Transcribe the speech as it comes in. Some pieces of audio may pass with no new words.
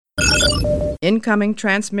Incoming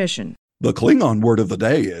transmission. The Klingon word of the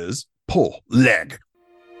day is pull leg.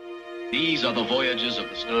 These are the voyages of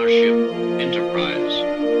the starship Enterprise.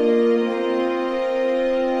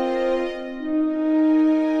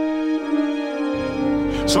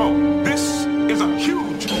 So, this is a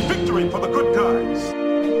huge victory for the good guys.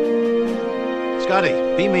 Scotty,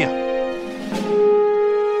 beam me up.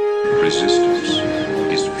 Resistance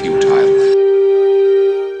is futile.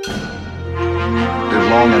 Live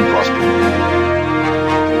long and prosper.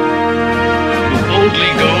 To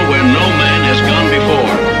boldly go where no man has gone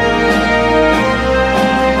before.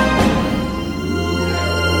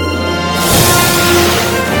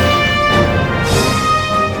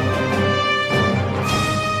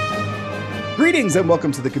 Greetings and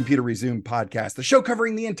welcome to the Computer Resume podcast, the show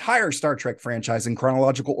covering the entire Star Trek franchise in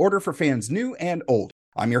chronological order for fans new and old.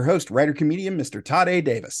 I'm your host, writer-comedian Mr. Todd A.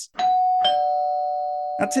 Davis.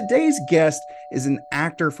 Now, today's guest is an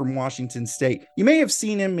actor from Washington State. You may have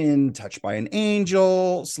seen him in Touched by an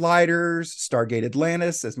Angel, Sliders, Stargate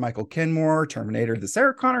Atlantis as Michael Kenmore, Terminator: The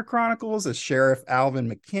Sarah Connor Chronicles as Sheriff Alvin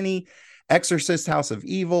McKinney, Exorcist: House of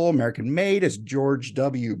Evil, American Made as George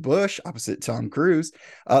W. Bush, opposite Tom Cruise,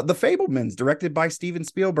 The Fabelmans, directed by Steven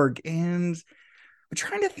Spielberg, and I'm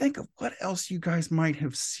trying to think of what else you guys might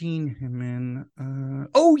have seen him in.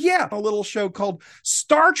 A little show called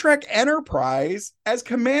Star Trek Enterprise as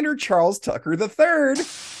Commander Charles Tucker III.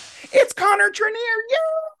 It's Connor Trenier.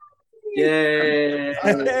 Yay!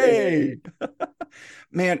 Hey!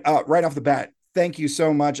 Man, right off the bat, thank you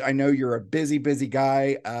so much. I know you're a busy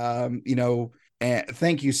guy. And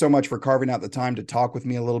thank you so much for carving out the time to talk with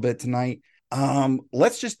me a little bit tonight.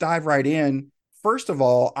 Let's just dive right in. First of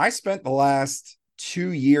all, I spent the last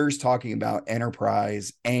 2 years talking about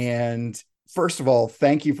Enterprise, and first of all,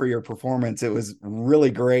 thank you for your performance. It was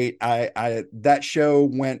really great. I that show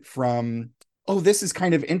went from, oh, this is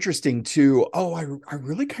kind of interesting, to, oh, I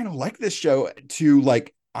really kind of like this show, to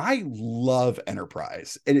like, I love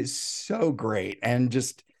Enterprise. It is so great. And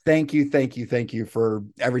just thank you for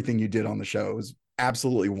everything you did on the show. It was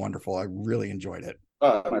absolutely wonderful. I really enjoyed it.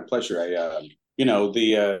 My pleasure.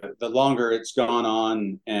 The longer it's gone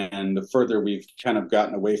on and the further we've kind of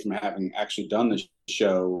gotten away from having actually done the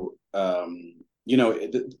show,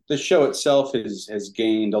 the show itself has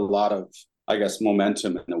gained a lot of, I guess,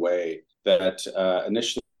 momentum in a way that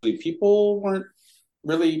initially people weren't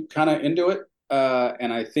really kind of into it.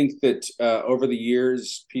 And I think that over the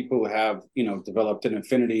years, people have, developed an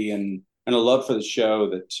affinity and a love for the show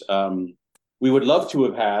that we would love to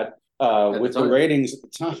have had with the ratings at the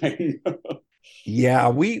time. Yeah,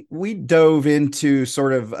 we dove into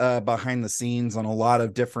sort of behind the scenes on a lot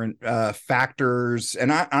of different factors.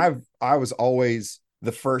 And I was always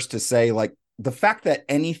the first to say, like, the fact that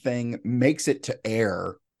anything makes it to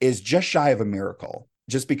air is just shy of a miracle.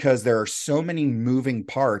 Just because there are so many moving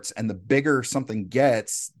parts, and the bigger something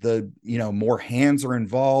gets, the more hands are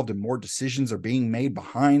involved and more decisions are being made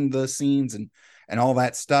behind the scenes and all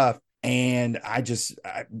that stuff. And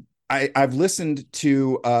I've listened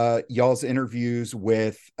to y'all's interviews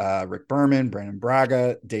with Rick Berman, Brandon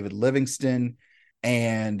Braga, David Livingston,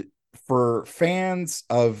 and for fans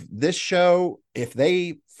of this show, if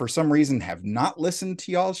they for some reason have not listened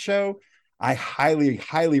to y'all's show, I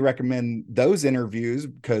highly recommend those interviews,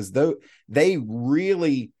 because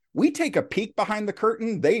we take a peek behind the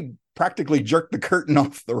curtain. They practically jerk the curtain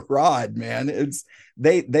off the rod, man.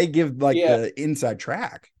 They give the inside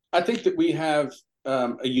track. I think that we have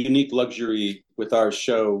a unique luxury with our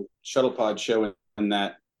show, Shuttlepod show, in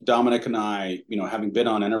that Dominic and I, having been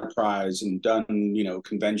on Enterprise and done,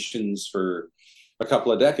 conventions for a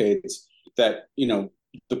couple of decades, that,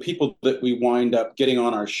 the people that we wind up getting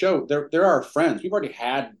on our show, they're our friends. We've already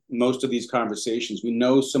had most of these conversations. We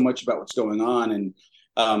know so much about what's going on,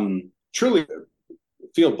 and truly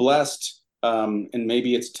feel blessed. And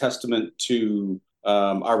maybe it's a testament to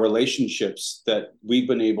our relationships that we've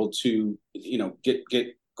been able to,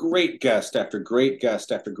 get great guest after great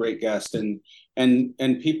guest after great guest, and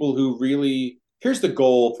people who really, here's the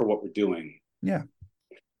goal for what we're doing. Yeah,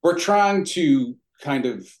 we're trying to kind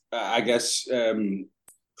of,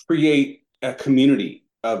 create a community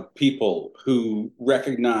of people who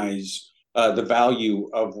recognize the value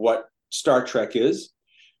of what Star Trek is,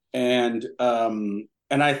 and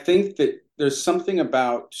I think that there's something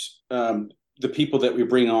about the people that we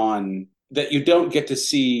bring on that you don't get to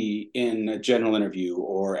see in a general interview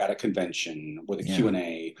or at a convention with a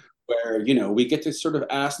Q&A, where we get to sort of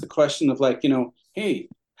ask the question of, like, hey,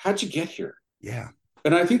 how'd you get here? Yeah,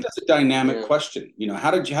 and I think that's a dynamic question. How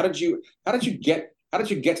did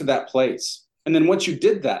you get to that place? And then once you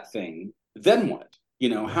did that thing, then what?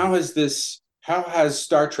 How has this how has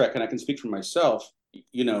Star Trek, and I can speak for myself,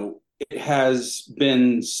 it has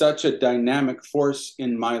been such a dynamic force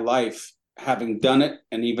in my life, having done it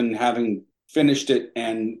and even having finished it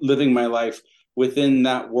and living my life within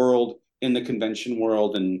that world, in the convention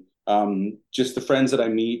world, and just the friends that I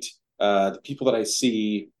meet, the people that I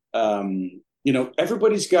see.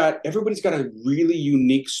 Everybody's got a really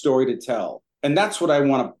unique story to tell, and that's what I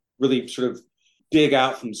want to really sort of dig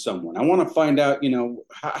out from someone. I want to find out,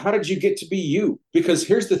 how did you get to be you? Because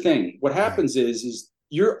here's the thing: what happens is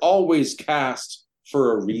you're always cast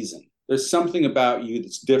for a reason. There's something about you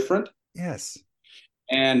that's different. Yes.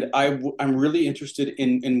 And I'm really interested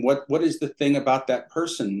in what is the thing about that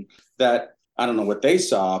person that I don't know what they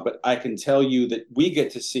saw, but I can tell you that we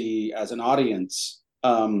get to see as an audience,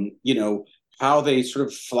 how they sort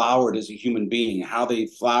of flowered as a human being, how they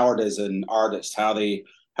flowered as an artist, how they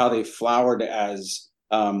flowered as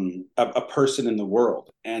a person in the world.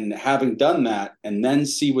 And having done that and then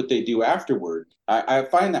see what they do afterward, I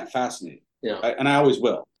find that fascinating. Yeah. And I always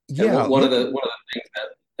will. Yeah. One of the things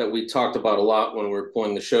that we talked about a lot when we were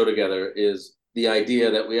pulling the show together is the idea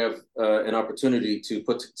that we have an opportunity to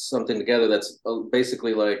put something together that's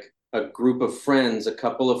basically like a group of friends, a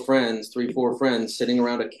couple of friends, 3-4 friends sitting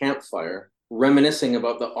around a campfire, reminiscing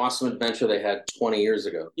about the awesome adventure they had 20 years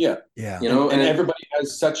ago. Yeah. Yeah. And everybody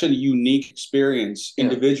has such a unique experience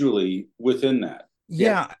individually within that.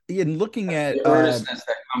 Yeah. And looking at the earnestness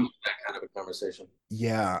that comes with that kind of a conversation.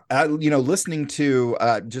 Yeah. Listening to,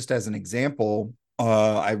 just as an example,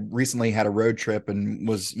 I recently had a road trip and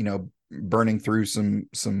was, burning through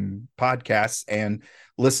some podcasts and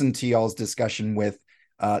listened to y'all's discussion with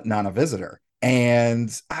Nana Visitor.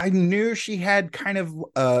 And I knew she had kind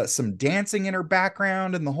of some dancing in her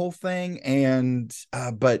background and the whole thing. And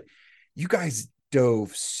but you guys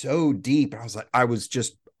dove so deep. I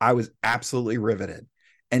was absolutely riveted.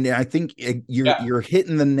 And I think you're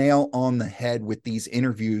hitting the nail on the head with these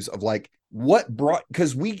interviews of like what brought,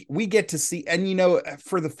 because we get to see, and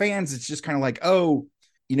for the fans, it's just kind of like,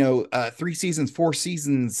 3 seasons, 4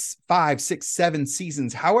 seasons, 5, 6, 7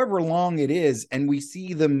 seasons, however long it is. And we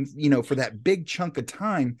see them, for that big chunk of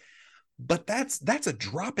time, but that's a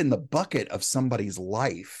drop in the bucket of somebody's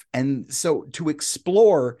life. And so to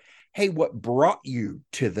explore, hey, what brought you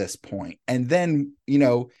to this point? And then,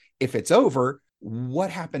 if it's over, what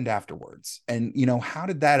happened afterwards? And, how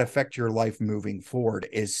did that affect your life moving forward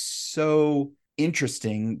is so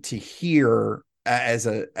interesting to hear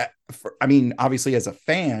obviously as a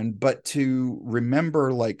fan, but to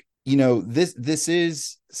remember this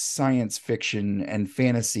is science fiction and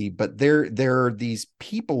fantasy, but there are these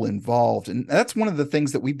people involved. And that's one of the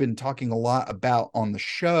things that we've been talking a lot about on the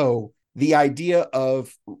show, the idea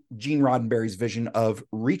of Gene Roddenberry's vision of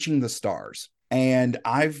reaching the stars. And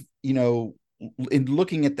I've, in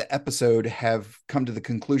looking at the episode, have come to the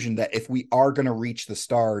conclusion that if we are going to reach the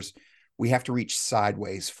stars, we have to reach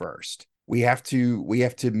sideways first. We have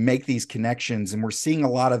to make these connections. And we're seeing a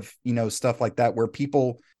lot of, stuff like that where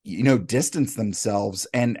people, distance themselves.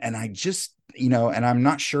 And I just, and I'm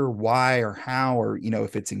not sure why or how, or,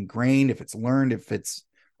 if it's ingrained, if it's learned,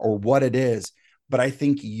 or what it is. But I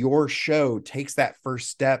think your show takes that first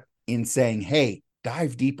step in saying, hey,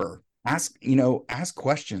 dive deeper, ask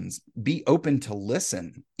questions, be open to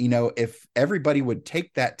listen. If everybody would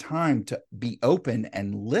take that time to be open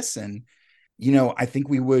and listen, I think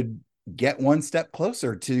we would get one step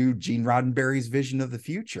closer to Gene Roddenberry's vision of the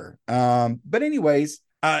future. But anyways,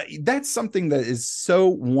 that's something that is so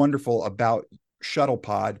wonderful about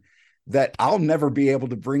Shuttlepod that I'll never be able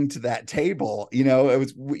to bring to that table.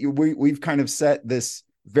 We've kind of set this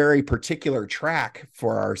very particular track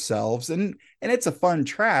for ourselves, and it's a fun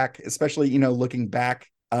track, especially, looking back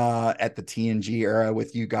at the TNG era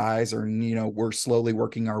with you guys, or, we're slowly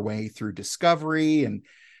working our way through Discovery and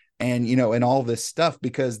all this stuff,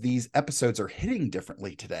 because these episodes are hitting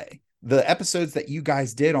differently today. The episodes that you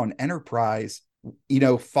guys did on Enterprise,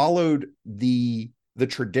 followed the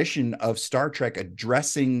tradition of Star Trek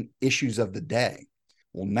addressing issues of the day.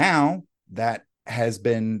 Well, now that has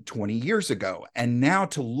been 20 years ago. And now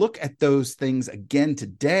to look at those things again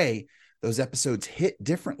today, those episodes hit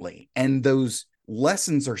differently. And those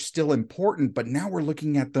lessons are still important, but now we're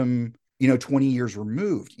looking at them 20 years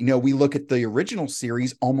removed. We look at the original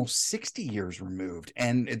series almost 60 years removed.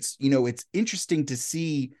 And it's interesting to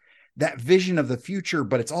see that vision of the future,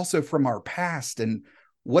 but it's also from our past. And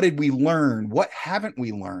what did we learn? What haven't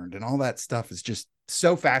we learned? And all that stuff is just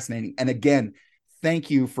so fascinating. And again,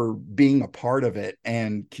 thank you for being a part of it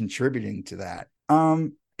and contributing to that.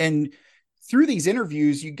 And through these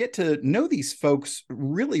interviews, you get to know these folks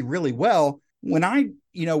really, really well. when I,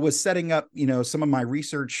 was setting up, some of my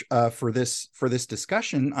research for this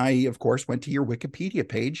discussion, I of course went to your Wikipedia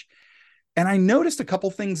page, and I noticed a couple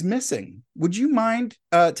things missing. Would you mind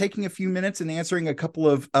taking a few minutes and answering a couple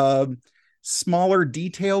of smaller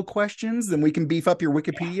detail questions? Then we can beef up your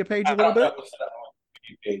Wikipedia page a little bit.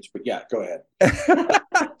 Page, but yeah, go ahead.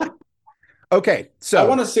 Okay, so I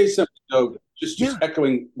want to say something though, just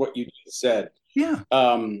echoing what you just said. Yeah.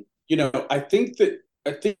 I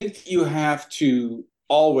think you have to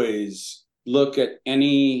always look at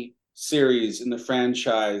any series in the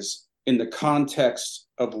franchise in the context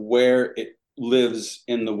of where it lives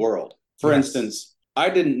in the world. For instance, I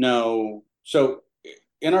didn't know. So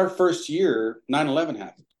in our first year, 9/11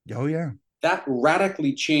 happened. Oh, yeah. That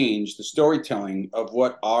radically changed the storytelling of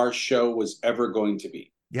what our show was ever going to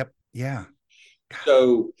be. Yep. Yeah.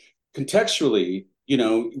 So contextually,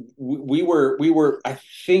 we were, I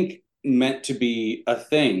think, meant to be a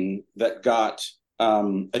thing that got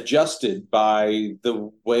adjusted by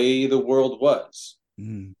the way the world was.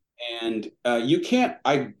 Mm. And you can't,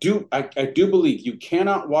 I do believe you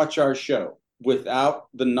cannot watch our show without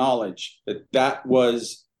the knowledge that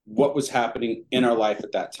was what was happening in our life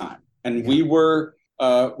at that time. And we were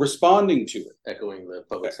responding to it. Echoing the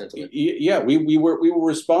public sentiment. Yeah, we were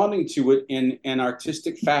responding to it in an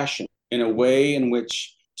artistic fashion, in a way in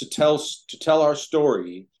which to tell our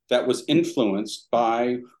story that was influenced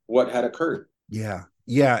by what had occurred. Yeah.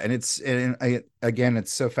 And it's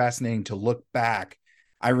so fascinating to look back.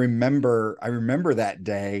 I remember that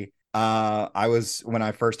day. When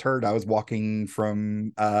I first heard, I was walking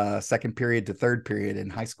from second period to third period in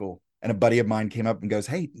high school, and a buddy of mine came up and goes,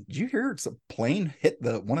 "Hey, did you hear a plane hit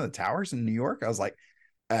one of the towers in New York?" I was like,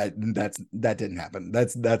 that didn't happen.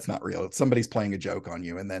 That's not real. Somebody's playing a joke on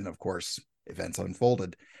you." And then of course events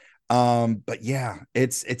unfolded. But yeah,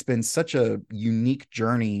 it's been such a unique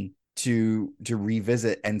journey to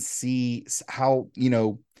revisit and see how,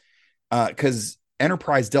 because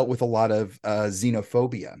Enterprise dealt with a lot of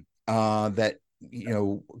xenophobia, that,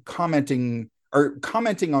 commenting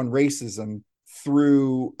on racism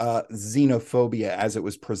through xenophobia as it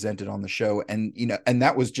was presented on the show. And, and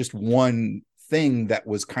that was just one thing that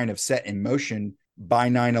was kind of set in motion by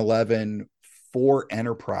 9/11 for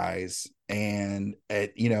Enterprise. And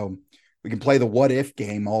we can play the what if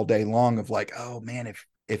game all day long of like, oh man, if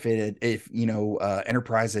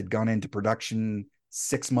Enterprise had gone into production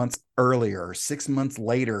 6 months earlier or 6 months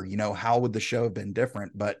later, how would the show have been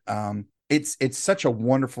different? But it's such a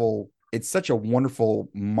wonderful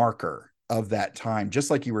marker of that time, just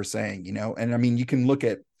like you were saying, and I mean, you can look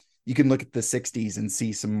at the 60s and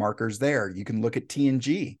see some markers there. You can look at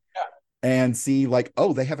TNG and see like,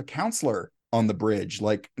 oh, they have a counselor on the bridge.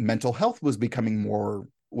 Like mental health was becoming more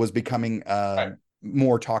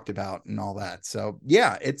talked about and all that. So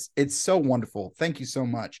yeah, it's so wonderful. Thank you so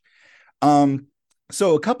much.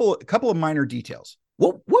 So a couple of minor details.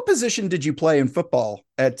 What position did you play in football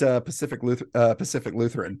at Pacific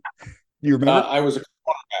Lutheran? You remember? I was a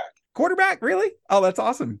quarterback. Quarterback, really? Oh, that's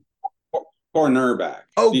awesome. Cornerback.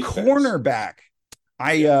 Oh, defense. Cornerback.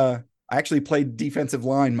 I actually played defensive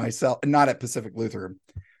line myself, not at Pacific Lutheran,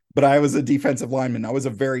 but I was a defensive lineman. I was a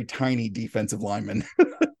very tiny defensive lineman.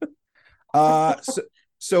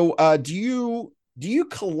 So do you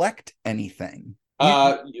collect anything?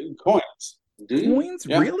 Coins. Coins?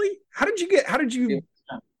 Yeah. Really? How did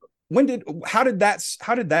that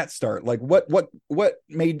start? Like what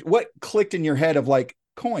clicked in your head of like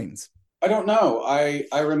coins? I don't know.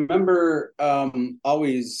 I remember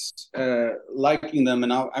always liking them,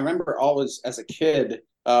 and I remember always as a kid,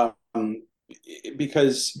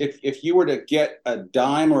 because if you were to get a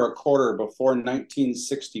dime or a quarter before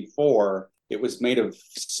 1964, it was made of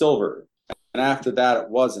silver, and after that, it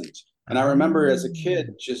wasn't. And I remember as a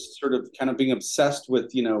kid just sort of kind of being obsessed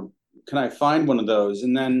with, can I find one of those?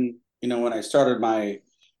 And then, when I started my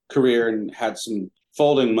career and had some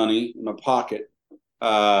folding money in my pocket,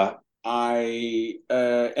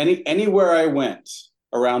 anywhere I went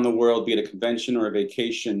around the world, be it a convention or a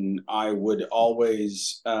vacation, I would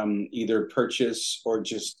always either purchase or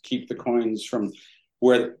just keep the coins from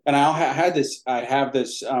where. And I have this.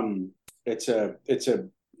 It's a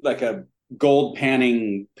like a gold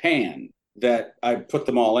panning pan that I put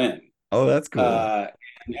them all in. Oh, that's cool.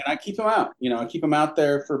 And I keep them out. I keep them out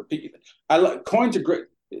there for people. Coins are great.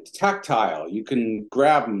 It's tactile. You can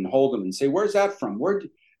grab them and hold them and say, "Where's that from?"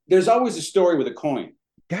 There's always a story with a coin.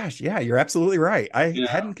 Gosh, yeah, you're absolutely right. I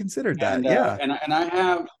hadn't considered that. And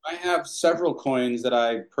I have several coins that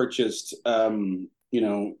I purchased,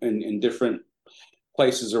 in different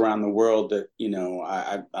places around the world that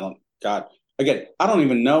I don't. God, again, I don't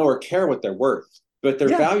even know or care what they're worth. but they're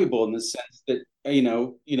Yeah. valuable in the sense that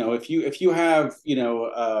if you have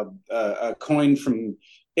a coin from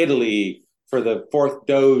Italy for the fourth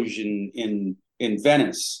Doge in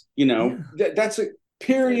Venice, that's a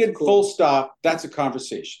period, That's cool. full stop. That's a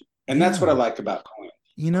conversation, and that's Yeah. what I like about coins.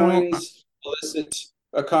 You know, Coins elicit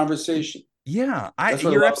a conversation. yeah, That's what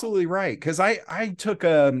I you're love. absolutely right. Because I took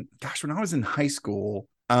gosh, when I was in high school,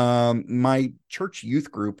 my church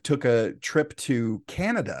youth group took a trip to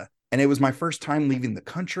Canada, and it was my first time leaving the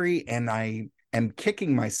country, and I am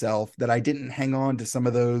kicking myself that I didn't hang on to some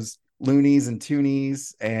of those loonies and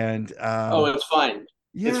toonies, and Oh, it's fine.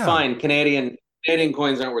 yeah. It's fine. Canadian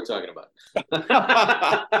coins aren't worth talking about.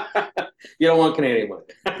 You don't want Canadian money.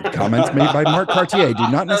 Comments made by Mark Cartier do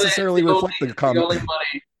not necessarily The reflect the only comment.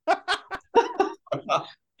 money.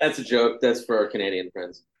 That's a joke. That's for our Canadian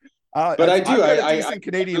friends. But I do. I've got a I decent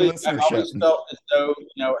Canadian really, I listenership. always felt as though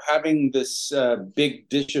having this big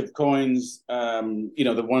dish of coins,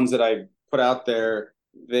 the ones that I put out there,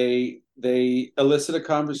 they elicit a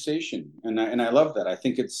conversation, and I love that. I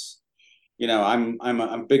think it's I'm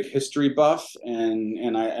a big history buff,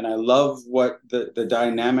 and I love what the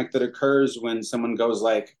dynamic that occurs when someone goes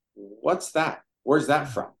like, "What's that? Where's that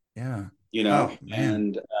from?" Yeah. Oh, man.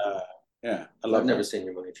 and yeah, I love I've never that. seen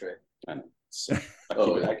your money, Trey. I know. So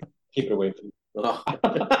Oh, I keep it away from you. Oh.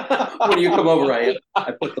 When you come over, I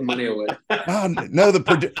put the money away. Oh, no,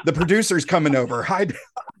 the producer's coming over. Hide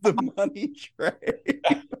the money tray.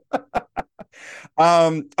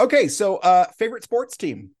 Okay, so favorite sports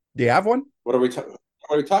team. Do you have one? What are we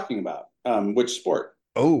talking about? Which sport?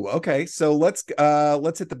 Oh, okay. So let's hit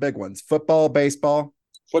the big ones. Football, baseball.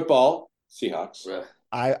 Football, Seahawks.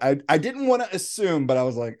 I didn't want to assume, but I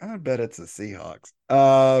was like, I bet it's the Seahawks.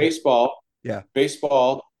 Baseball. Yeah.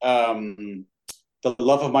 Baseball. The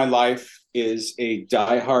love of my life is a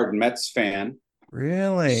diehard Mets fan.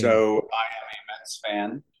 Really? So I am a Mets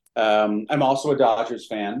fan. I'm also a Dodgers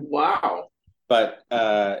fan. Wow. But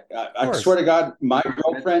I swear to God, my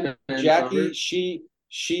girlfriend Jackie, she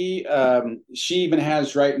even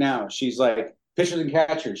has right now. She's like, pitchers and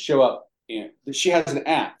catchers show up. She has an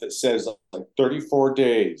app that says like 34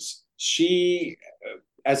 days. She,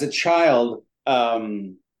 as a child,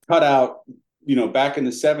 cut out. Back in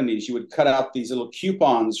the 70s, you would cut out these little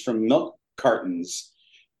coupons from milk cartons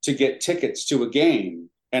to get tickets to a game.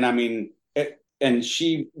 And I mean, and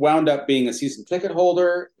she wound up being a season ticket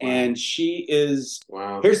holder. Wow. And she is,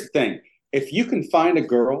 Here's the thing. If you can find a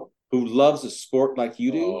girl who loves a sport like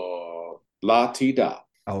you do, la-ti-da.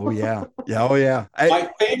 Oh, yeah. Yeah. Oh, yeah. My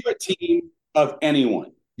favorite team of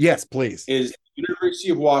anyone. Yes, please. Is the University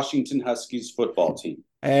of Washington Huskies football team.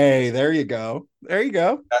 Hey, there you go. There you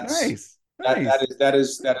go. Nice. That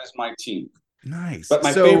is my team. Nice. But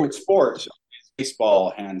my favorite sport is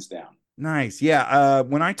baseball, hands down. Nice. Yeah.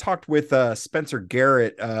 When I talked with Spencer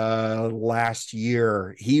Garrett last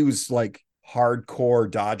year, he was like hardcore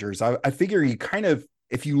Dodgers. I figure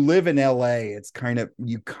if you live in LA, you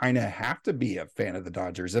kind of have to be a fan of the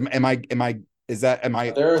Dodgers. Am I close?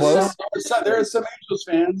 There are some Angels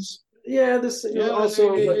fans. Yeah,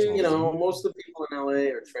 also, most of the people in LA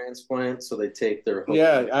are transplants, so they take their hope.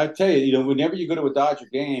 Yeah, I tell you, whenever you go to a Dodger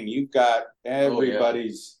game, you've got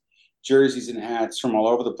everybody's jerseys and hats from all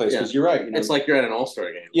over the place. Because you're right, it's like you're at an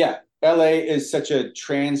All-Star game. Yeah, LA is such a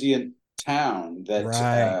transient town that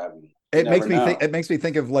it makes me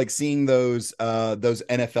think of like seeing those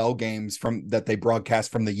NFL games that they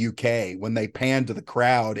broadcast from the UK. When they pan to the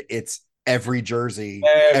crowd, it's every jersey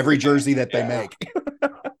that they make.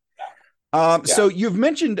 So you've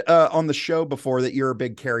mentioned on the show before that you're a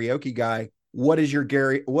big karaoke guy. What is your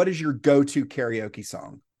go-to karaoke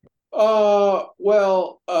song?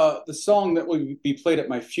 The song that will be played at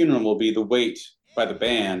my funeral will be "The Weight" by the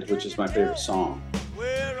band, which is my favorite song.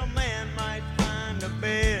 Where a man might find a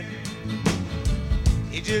bed.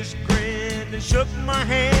 He just grinned and shook my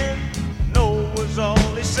hand. No was all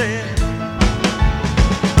he said.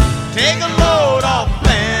 Take a load off,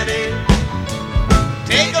 Fanny.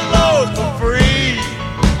 Take a load for free.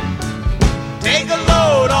 Take a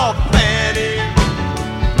load off, Fanny.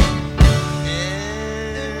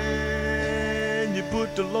 And you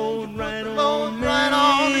put the load right on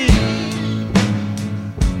me.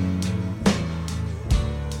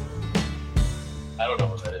 I don't know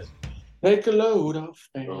what that is. Take a load off,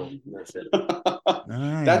 Fanny. Oh, that's it.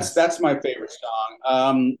 Nice. That's my favorite song.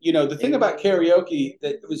 The thing about karaoke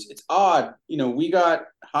it's odd. We got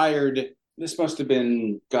hired. This must have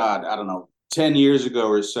been, God, I don't know, 10 years ago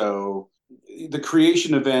or so. The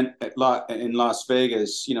creation event in Las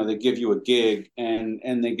Vegas, they give you a gig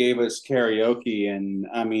and they gave us karaoke. And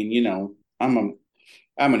I mean, I'm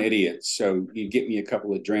an idiot. So you get me a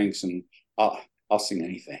couple of drinks and I'll I'll sing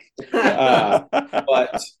anything.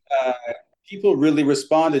 But people really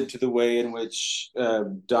responded to the way in which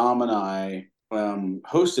Dom and I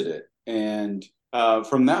hosted it. And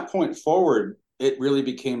from that point forward, it really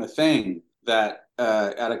became a thing that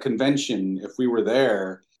at a convention, if we were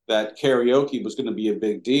there, that karaoke was going to be a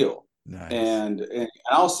big deal. Nice. And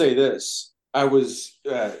I'll say this, I was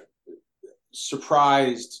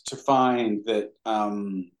surprised to find that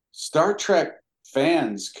Star Trek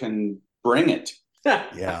fans can bring it.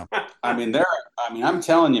 Yeah. I'm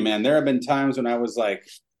telling you, man, there have been times when I was like,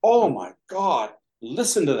 oh my God,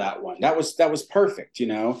 listen to that one. That was perfect, you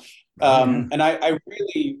know? And I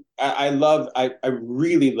really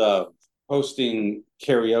love hosting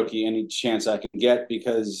karaoke any chance I can get,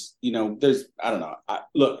 because, you know,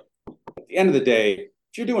 look, at the end of the day,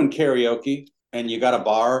 if you're doing karaoke and you got a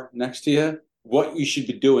bar next to you, what you should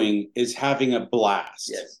be doing is having a blast.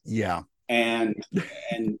 Yes. Yeah. And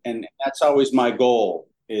that's always my goal,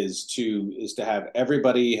 is to have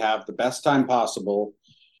everybody have the best time possible.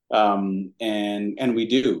 And we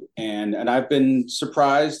do. And I've been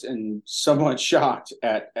surprised and somewhat shocked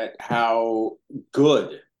at how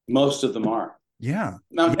good most of them are. Yeah.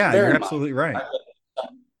 Now, Yeah, you're absolutely right. I've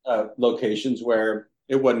been locations where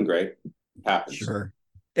it wasn't great. Happens. Sure.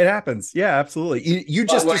 It happens. Yeah, absolutely. You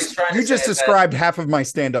But just what he's trying to say is described half of my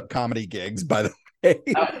stand-up comedy gigs, by the way.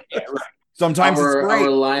 Yeah, right. Sometimes it's great. Our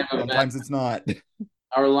live Sometimes event, it's not.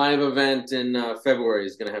 our live event in February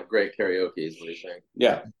is going to have great karaoke, is what he's saying.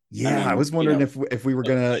 Yeah. Yeah, I was wondering if we were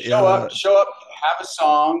gonna show up, have a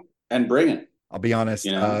song, and bring it. I'll be honest.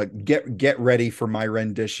 You know? Get ready for my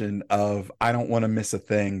rendition of "I Don't Want to Miss a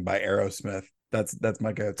Thing" by Aerosmith. That's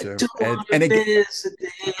my go-to. And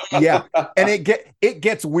it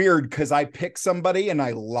gets weird because I pick somebody and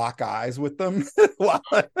I lock eyes with them while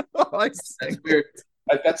I sing. That's weird.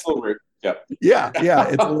 That's a little weird. Yeah. Yeah,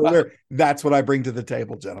 it's a little weird. That's what I bring to the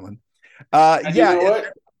table, gentlemen. And you know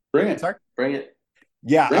what? Bring it. Sorry? Bring it.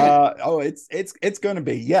 Yeah. It's going to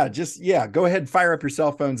be. Yeah. Go ahead and fire up your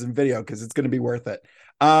cell phones and video, because it's going to be worth it.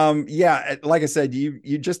 Like I said,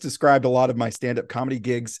 you just described a lot of my stand-up comedy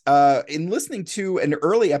gigs. In listening to an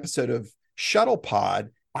early episode of Shuttle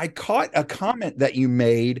Pod, I caught a comment that you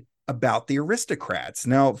made about the Aristocrats.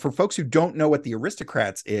 Now, for folks who don't know what the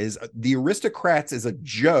Aristocrats is a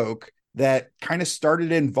joke that kind of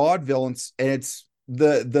started in vaudeville, and it's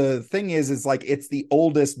the thing is like it's the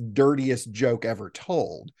oldest, dirtiest joke ever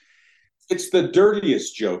told. It's the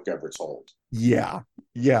dirtiest joke ever told. Yeah,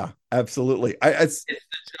 absolutely. It's the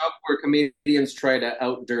joke where comedians try to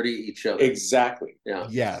out-dirty each other. Exactly. Yeah.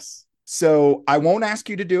 Yes. So I won't ask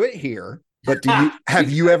you to do it here, but have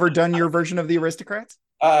you ever done your version of the Aristocrats?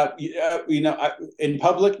 In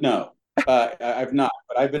public, no. I've not,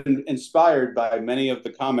 but I've been inspired by many of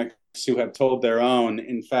the comics who have told their own.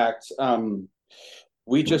 In fact,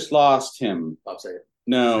 we just lost him. Bob Saget.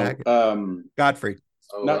 No, Godfrey.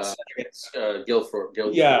 Oh, not Guilford.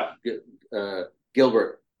 Yeah.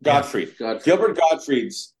 Gilbert. Gottfried. Gilbert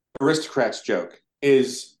Gottfried's Aristocrats joke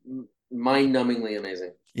is mind-numbingly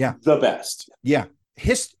amazing. Yeah. The best. Yeah.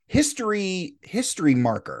 History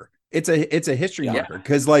marker. It's a history marker,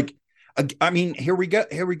 because here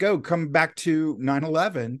we go. Come back to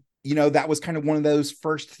 9/11. You know, that was kind of one of those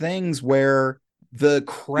first things where the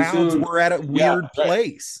crowds were at a weird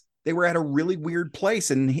place. They were at a really weird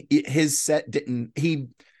place, and his set didn't. He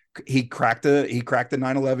cracked the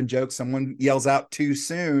 9/11 joke. Someone yells out too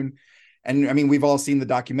soon, and I mean, we've all seen the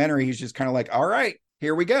documentary. He's just kind of like, "All right,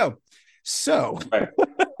 here we go." So, right.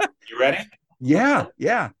 You ready? Yeah.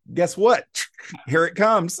 Guess what? Here it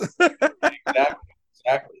comes.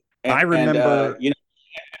 Exactly. And, I remember,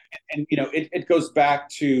 it goes back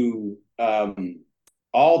to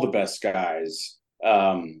all the best guys.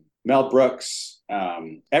 Mel Brooks.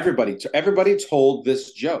 Everybody told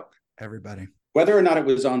this joke. Everybody. Whether or not it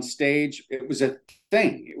was on stage, it was a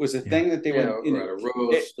thing. It was a thing that they were at a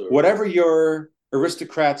roast. Whatever your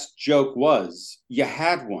Aristocrats joke was, you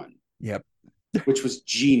had one. Yep. Which was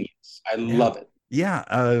genius. I love it. Yeah.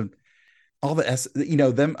 All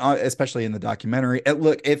the them, especially in the documentary.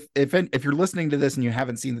 Look, if you're listening to this and you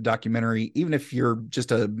haven't seen the documentary, even if you're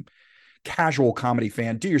just a casual comedy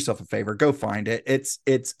fan, do yourself a favor, go find it.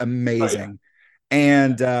 It's amazing.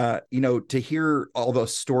 And to hear all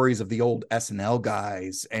those stories of the old SNL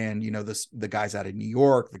guys, and the guys out of New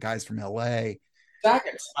York, the guys from LA.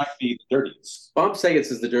 Saget's might be the dirtiest. Bob Saget's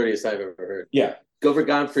is the dirtiest I've ever heard. Yeah. Gilbert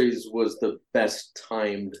Gottfried's was the best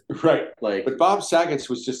timed. Right. But Bob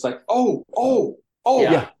Saget's was just like, oh.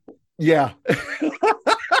 Yeah. Yeah.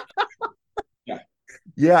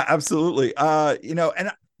 Yeah, absolutely.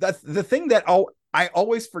 And that's the thing that I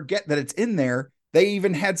always forget that it's in there They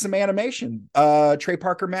even had some animation. Trey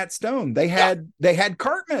Parker, Matt Stone. They had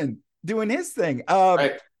Cartman doing his thing.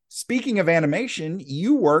 Right. Speaking of animation,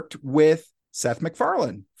 you worked with Seth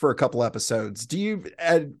MacFarlane for a couple episodes.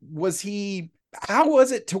 How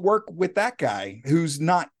was it to work with that guy who's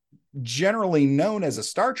not generally known as a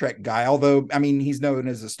Star Trek guy? Although, I mean, he's known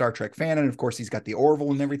as a Star Trek fan, and of course he's got the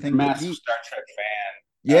Orville and everything. Massive Star Trek fan.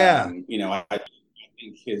 Yeah. I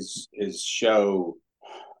think his show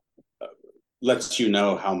lets you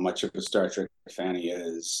know how much of a Star Trek fan he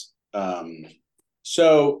is.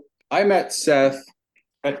 So I met Seth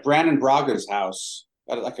at Brandon Braga's house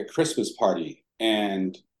at like a Christmas party,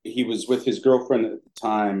 and he was with his girlfriend at the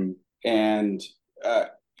time, and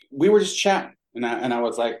we were just chatting, and I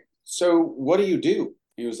was like, "So what do you do?"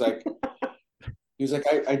 He was like,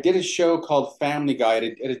 I did a show called Family Guy.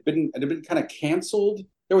 It had been kind of canceled.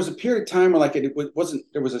 There was a period of time where like it wasn't.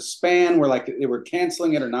 There was a span where like they were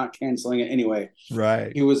canceling it or not canceling it. Anyway,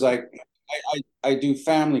 right. He was like, I do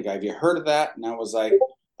Family Guy. Have you heard of that? And I was like,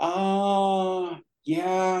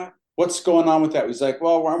 yeah. What's going on with that? He's like,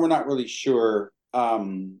 well, we're not really sure.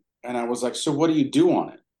 And I was like, so what do you do on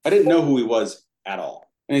it? I didn't know who he was at all.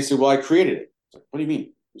 And he said, well, I created it. I was like, what do you mean?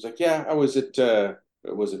 He was like, yeah, I was at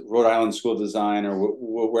was it Rhode Island School of Design or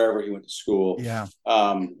wherever he went to school. Yeah.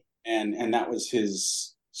 And that was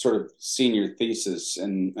his sort of senior thesis.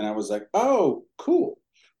 And I was like, oh, cool.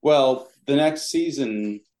 Well, the next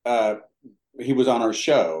season, he was on our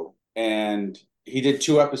show, and he did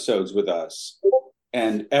 2 episodes with us.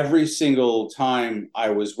 And every single time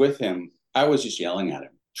I was with him, I was just yelling at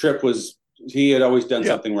him. He had always done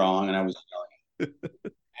something wrong, and I was yelling at him.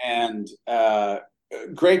 And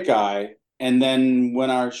great guy. And then when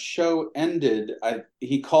our show ended,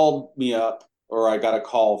 he called me up, or I got a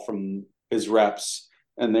call from his reps,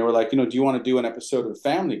 and they were like, do you want to do an episode of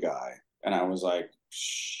Family Guy? And I was like,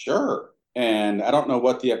 sure. And I don't know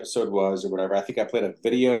what the episode was or whatever. I think I played a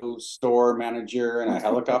video store manager and a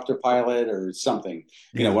helicopter pilot or something,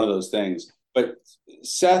 one of those things. But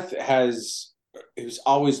Seth has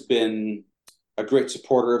always been a great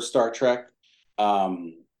supporter of Star Trek.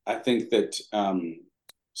 I think that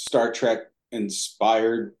Star Trek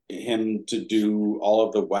inspired him to do all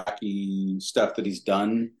of the wacky stuff that he's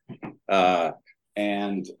done.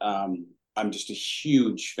 And I'm just a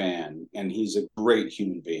huge fan, and he's a great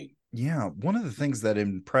human being. Yeah. One of the things that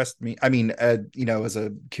impressed me, I mean, as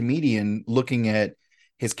a comedian, looking at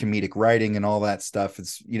his comedic writing and all that stuff,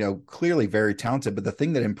 it's, clearly very talented. But the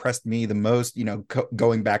thing that impressed me the most,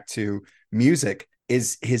 going back to music,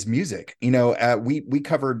 is his music. We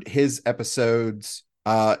covered his episodes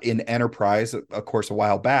in Enterprise, of course, a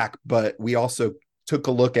while back, but we also took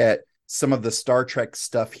a look at some of the Star Trek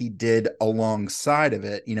stuff he did alongside of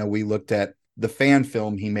it. We looked at the fan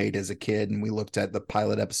film he made as a kid, and we looked at the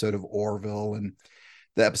pilot episode of Orville and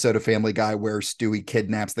the episode of Family Guy where Stewie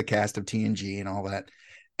kidnaps the cast of TNG and all that.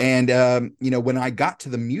 And, when I got to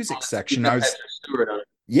the music section, I was,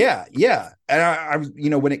 yeah. And I was,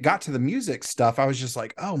 when it got to the music stuff, I was just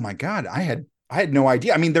like, oh my God, I had no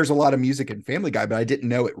idea. I mean, there's a lot of music in Family Guy, but I didn't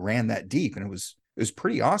know it ran that deep, and it was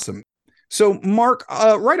pretty awesome. So Mark,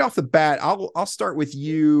 right off the bat, I'll start with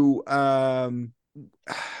you.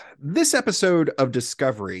 This episode of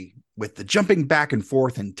Discovery, with the jumping back and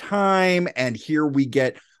forth in time, and here we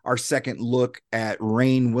get our second look at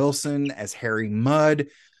Rainn Wilson as Harry Mudd.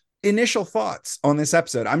 Initial thoughts on this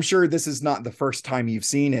episode? I'm sure this is not the first time you've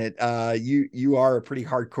seen it. You are a pretty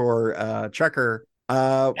hardcore Trekker.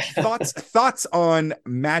 Thoughts on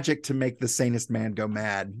magic to make the sanest man go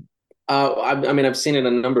mad? I've seen it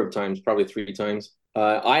a number of times, probably 3 times.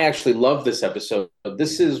 I actually love this episode.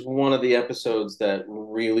 This is one of the episodes that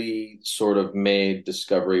really sort of made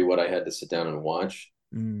Discovery what I had to sit down and watch.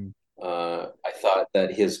 I thought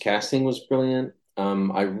that his casting was brilliant.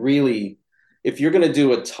 If you're going to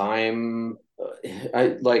do a time,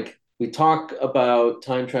 we talk about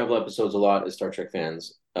time travel episodes a lot as Star Trek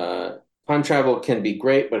fans. Time travel can be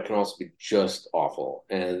great, but it can also be just awful.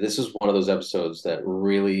 And this is one of those episodes that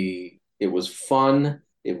really, it was fun.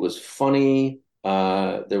 It was funny.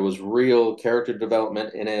 There was real character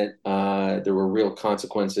development in it. There were real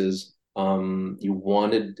consequences.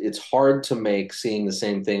 It's hard to make seeing the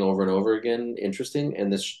same thing over and over again interesting.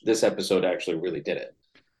 And this episode actually really did it.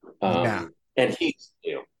 And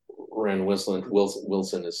Rainn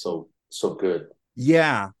Wilson is so good.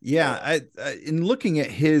 Yeah. In looking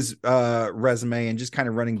at his resume and just kind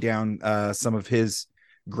of running down some of his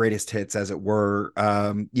greatest hits, as it were,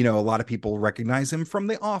 a lot of people recognize him from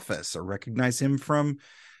The Office, or recognize him from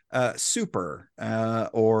Super,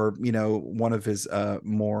 or one of his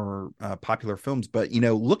more popular films. But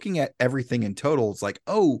looking at everything in total, it's like,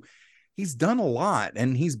 oh, he's done a lot,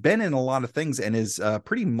 and he's been in a lot of things, and is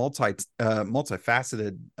pretty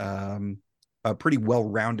multifaceted, a pretty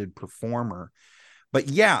well-rounded performer. But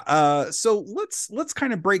yeah, so let's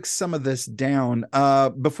kind of break some of this down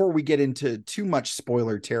before we get into too much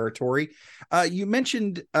spoiler territory. You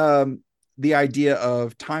mentioned the idea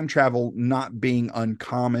of time travel not being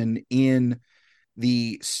uncommon in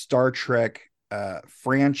the Star Trek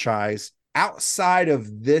franchise. Outside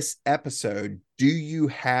of this episode, do you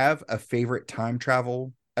have a favorite time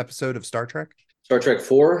travel episode of Star Trek? Star Trek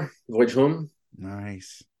 4, Voyage Home.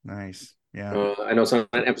 Nice. Yeah. I know it's not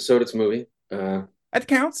an episode, it's a movie. That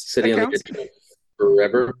counts. Sitting on the Edge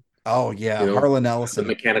Forever. Oh yeah, Harlan Ellison. The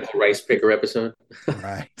mechanical rice picker episode.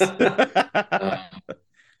 Right.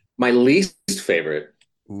 My least favorite.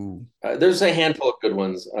 Ooh. There's a handful of good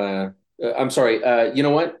ones. I'm sorry. You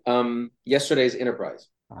know what? Yesterday's Enterprise.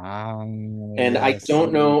 And I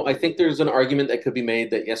don't know. I think there's an argument that could be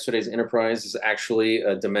made that Yesterday's Enterprise is actually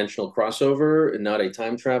a dimensional crossover and not a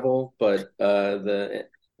time travel. But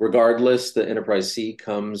regardless, the Enterprise C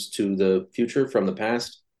comes to the future from the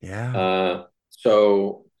past. Yeah.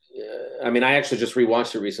 I mean, I actually just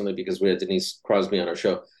rewatched it recently because we had Denise Crosby on our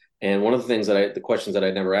show. And one of the things the questions that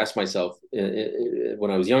I never asked myself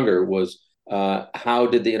when I was younger was, how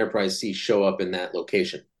did the Enterprise C show up in that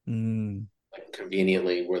location? Like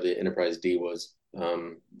conveniently where the Enterprise D was.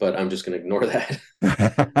 But I'm just going to ignore that.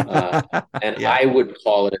 I would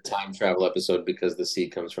call it a time travel episode because the C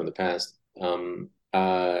comes from the past.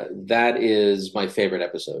 That is my favorite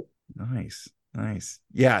episode. Nice.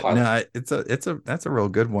 Yeah, no, that's a real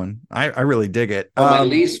good one. I really dig it. My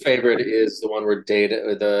least favorite is the one where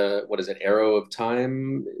Data, what is it, Arrow of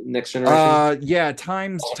Time, Next Generation? Yeah,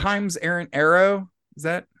 Time's Errant Arrow. Is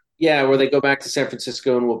that? Yeah, where they go back to San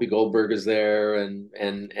Francisco and Whoopi Goldberg is there, and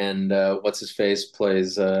what's his face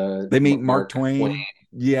plays. They meet Mark Twain.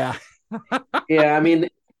 Yeah. Yeah, I mean,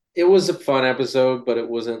 it was a fun episode, but it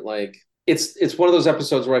wasn't like it's one of those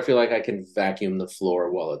episodes where I feel like I can vacuum the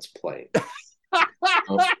floor while it's playing.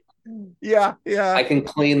 Yeah. I can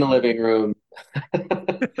clean the living room.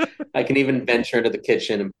 I can even venture into the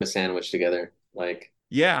kitchen and put a sandwich together. Like,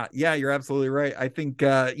 yeah, you're absolutely right. I think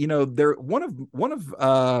there one of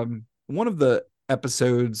the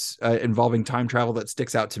episodes involving time travel that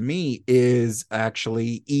sticks out to me is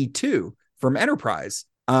actually E2 from Enterprise.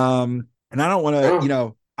 And I don't want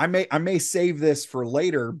to, I may save this for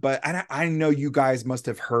later, but I know you guys must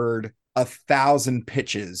have heard 1,000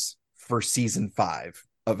 pitches for season 5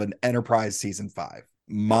 of an Enterprise season 5.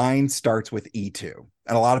 Mine starts with E2,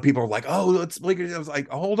 and a lot of people are like, "Oh, it's like," I was like,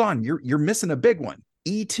 "Hold on, you're missing a big one,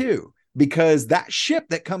 E2, because that ship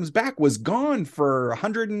that comes back was gone for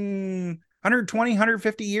 120,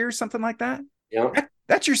 150 years, something like that." Yeah,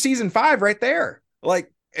 that's your season 5 right there.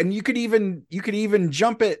 Like, and you could even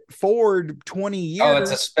jump it forward 20 years. Oh,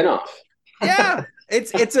 it's a spinoff. Yeah,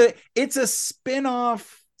 it's a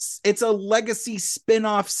spinoff. It's a legacy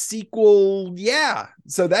spin-off sequel. Yeah.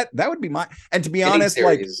 So that would be my, and to be honest,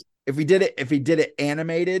 series. Like if he did it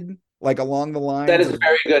animated, like along the line. That is a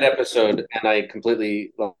very good episode. And I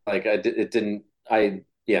completely it didn't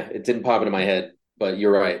pop into my head, but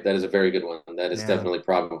you're right. That is a very good one. That is definitely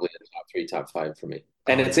probably a top 3, top 5 for me.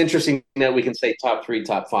 And it's interesting that we can say top 3,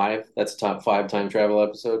 top 5. That's a top 5 time travel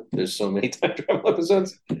episode. There's so many time travel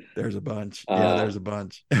episodes. There's a bunch. There's a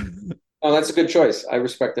bunch. Oh, that's a good choice. I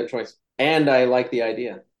respect that choice. And I like the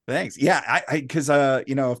idea. Thanks. Yeah, because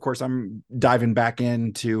of course I'm diving back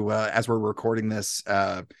into as we're recording this,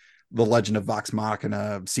 The Legend of Vox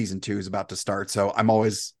Machina season 2 is about to start. So I'm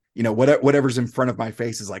always, whatever's in front of my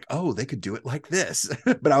face is like, oh, they could do it like this.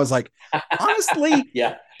 But I was like, honestly,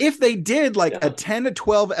 if they did a 10 to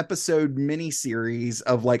 12 episode miniseries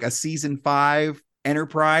of like a season 5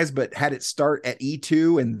 Enterprise, but had it start at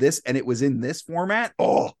E2 and it was in this format.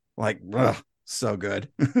 Oh, so good.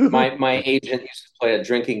 my agent used to play a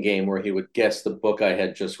drinking game where he would guess the book I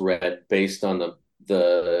had just read based on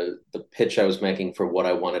the pitch I was making for what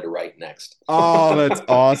I wanted to write next. Oh, that's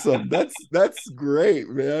awesome. That's great,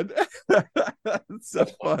 man. That's so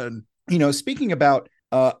fun. Speaking about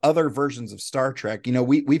other versions of Star Trek,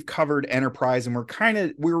 we've covered Enterprise, and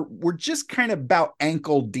we're just kind of about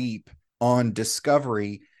ankle deep on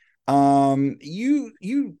Discovery.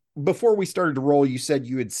 You before we started to roll, you said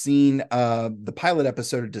you had seen the pilot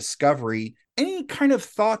episode of Discovery. Any kind of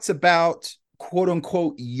thoughts about quote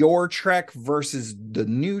unquote your Trek versus the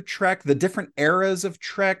new Trek, the different eras of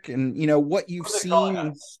Trek, and what you've seen?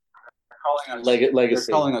 Legacy. They're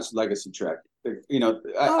calling us Legacy Trek.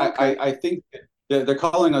 I think they're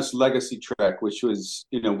calling us Legacy Trek, which was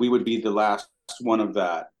we would be the last one of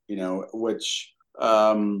that. Which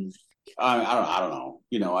I don't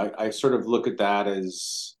know. I sort of look at that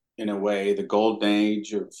as, in a way, the golden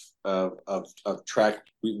age of Trek.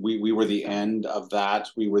 We were the end of that.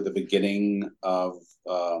 We were the beginning of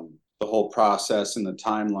the whole process and the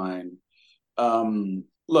timeline.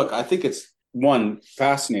 Look, I think it's, one,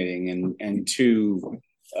 fascinating, and two,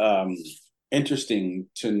 interesting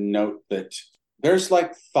to note that there's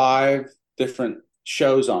like 5 different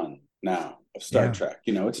shows on now of Star Trek.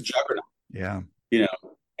 It's a juggernaut. Yeah.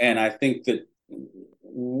 And I think that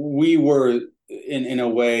we were, in a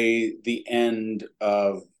way, the end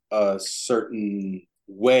of a certain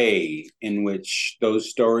way in which those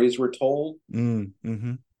stories were told.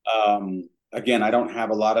 Mm-hmm. Again, I don't have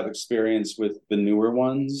a lot of experience with the newer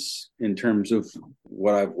ones in terms of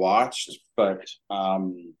what I've watched, but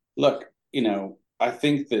look, I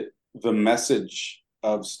think that the message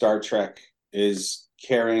of Star Trek is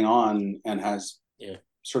carrying on and has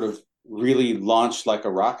sort of really launched like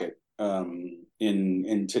a rocket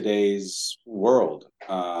in today's world,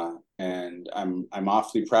 and I'm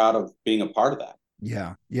awfully proud of being a part of that.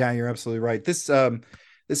 Yeah, you're absolutely right.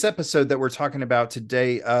 This episode that we're talking about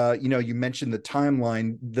today, you mentioned the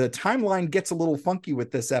timeline. The timeline gets a little funky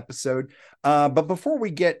with this episode, but before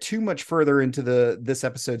we get too much further into this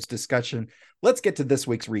episode's discussion, let's get to this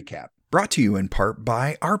week's recap. Brought to you in part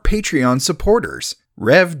by our Patreon supporters: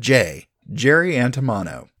 Rev J, Jerry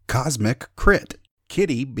Antimano, Cosmic Crit,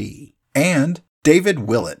 Kitty B, and David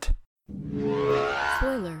Willett.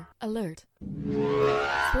 Spoiler alert.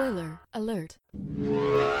 Spoiler alert.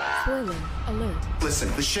 Spoiler alert.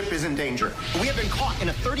 Listen, the ship is in danger. We have been caught in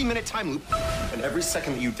a 30-minute time loop, and every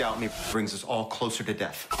second that you doubt me brings us all closer to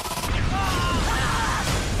death.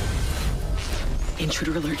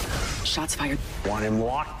 Intruder alert. Shots fired. Want him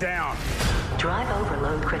locked down. Drive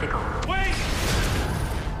overload critical. Wait!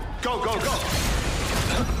 Go, go, go!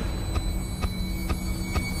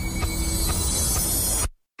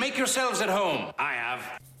 Make yourselves at home. I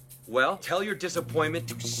have. Well, tell your disappointment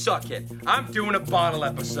to suck it. I'm doing a bottle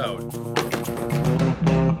episode.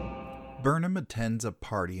 Burnham attends a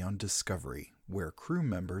party on Discovery where crew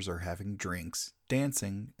members are having drinks,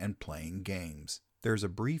 dancing, and playing games. There's a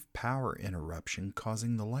brief power interruption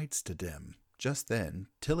causing the lights to dim. Just then,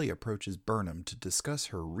 Tilly approaches Burnham to discuss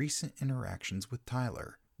her recent interactions with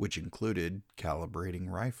Tyler, which included calibrating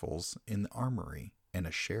rifles in the armory and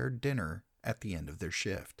a shared dinner at the end of their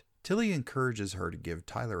shift. Tilly encourages her to give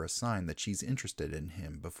Tyler a sign that she's interested in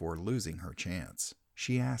him before losing her chance.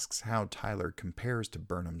 She asks how Tyler compares to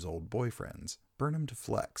Burnham's old boyfriends. Burnham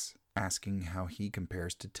deflects, asking how he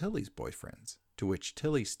compares to Tilly's boyfriends, to which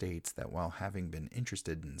Tilly states that while having been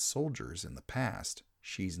interested in soldiers in the past,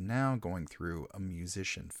 she's now going through a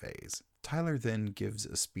musician phase. Tyler then gives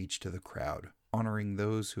a speech to the crowd, honoring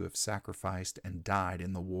those who have sacrificed and died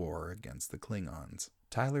in the war against the Klingons.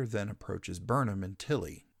 Tyler then approaches Burnham and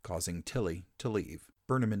Tilly, causing Tilly to leave.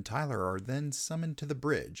 Burnham and Tyler are then summoned to the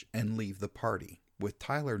bridge and leave the party, with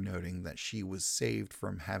Tyler noting that she was saved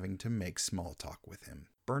from having to make small talk with him.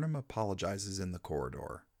 Burnham apologizes in the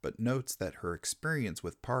corridor, but notes that her experience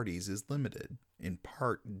with parties is limited, in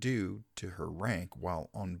part due to her rank while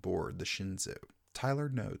on board the Shenzhou. Tyler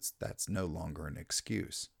notes that's no longer an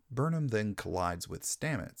excuse. Burnham then collides with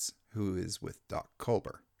Stamets, who is with Doc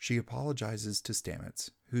Culber. She apologizes to Stamets,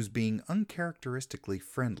 who's being uncharacteristically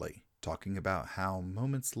friendly, talking about how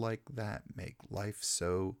moments like that make life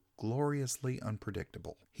so gloriously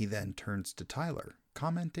unpredictable. He then turns to Tyler,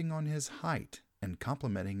 commenting on his height and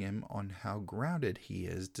complimenting him on how grounded he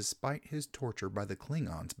is despite his torture by the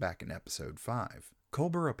Klingons back in Episode 5.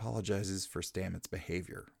 Culber apologizes for Stamets'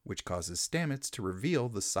 behavior, which causes Stamets to reveal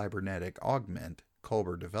the cybernetic augment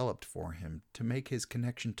Culber developed for him to make his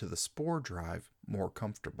connection to the spore drive more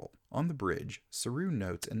comfortable. On the bridge, Saru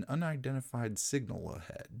notes an unidentified signal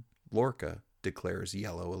ahead. Lorca declares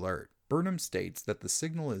yellow alert. Burnham states that the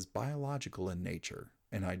signal is biological in nature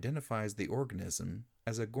and identifies the organism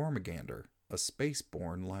as a Gormagander, a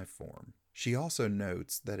space-borne life form. She also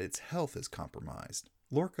notes that its health is compromised.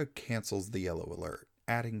 Lorca cancels the yellow alert,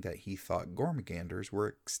 adding that he thought Gormaganders were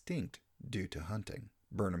extinct due to hunting.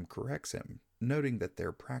 Burnham corrects him, noting that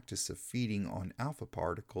their practice of feeding on alpha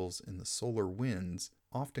particles in the solar winds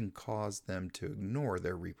often caused them to ignore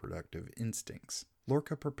their reproductive instincts.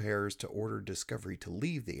 Lorca prepares to order Discovery to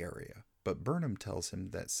leave the area, but Burnham tells him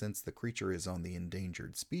that since the creature is on the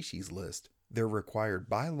endangered species list, they're required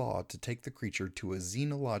by law to take the creature to a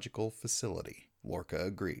xenological facility. Lorca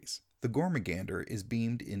agrees. The Gormagander is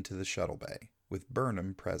beamed into the shuttle bay, with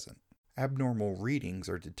Burnham present. Abnormal readings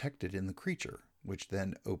are detected in the creature, which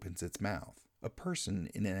then opens its mouth. A person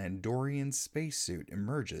in an Andorian spacesuit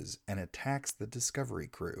emerges and attacks the Discovery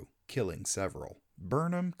crew, killing several.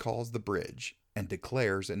 Burnham calls the bridge and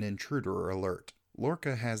declares an intruder alert.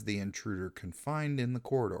 Lorca has the intruder confined in the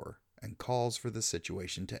corridor and calls for the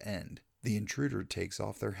situation to end. The intruder takes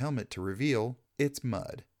off their helmet to reveal it's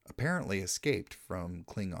Mudd, apparently escaped from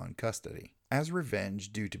Klingon custody. As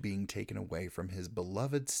revenge due to being taken away from his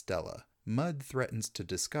beloved Stella, Mudd threatens to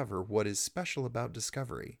discover what is special about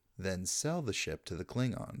Discovery, then sell the ship to the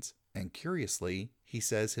Klingons, and curiously, he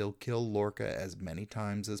says he'll kill Lorca as many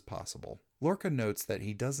times as possible. Lorca notes that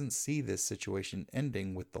he doesn't see this situation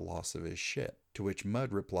ending with the loss of his ship, to which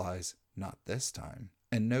Mudd replies, "Not this time,"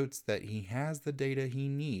 and notes that he has the data he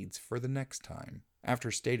needs for the next time.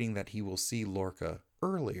 After stating that he will see Lorca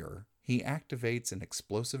earlier, he activates an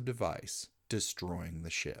explosive device, destroying the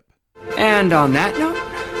ship. And on that note,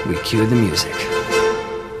 we cue the music.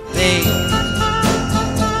 Babe,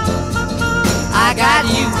 I got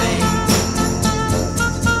you, babe.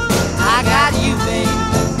 I got you, babe.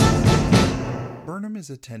 Burnham is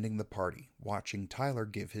attending the party, watching Tyler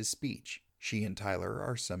give his speech. She and Tyler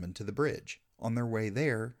are summoned to the bridge. On their way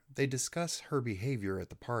there, they discuss her behavior at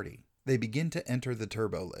the party. They begin to enter the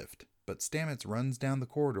turbo lift, but Stamets runs down the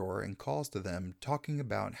corridor and calls to them, talking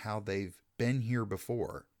about how they've been here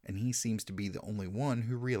before, and he seems to be the only one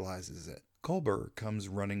who realizes it. Culber comes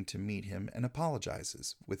running to meet him and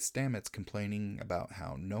apologizes, with Stamets complaining about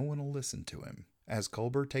how no one will listen to him. As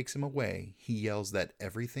Culber takes him away, he yells that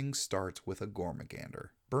everything starts with a Gormagander.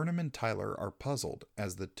 Burnham and Tyler are puzzled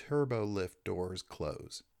as the turbo lift doors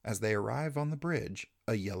close. As they arrive on the bridge,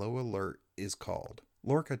 a yellow alert is called.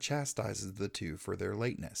 Lorca chastises the two for their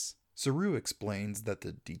lateness. Saru explains that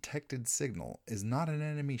the detected signal is not an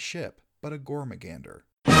enemy ship, but a Gormagander.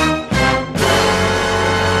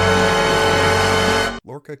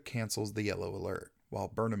 Lorca cancels the yellow alert, while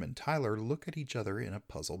Burnham and Tyler look at each other in a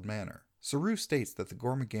puzzled manner. Saru states that the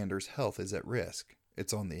Gormagander's health is at risk.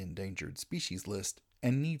 It's on the endangered species list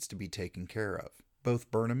and needs to be taken care of. Both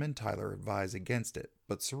Burnham and Tyler advise against it,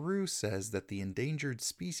 but Saru says that the Endangered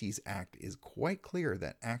Species Act is quite clear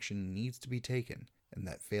that action needs to be taken, and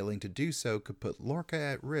that failing to do so could put Lorca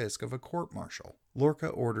at risk of a court-martial. Lorca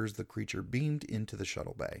orders the creature beamed into the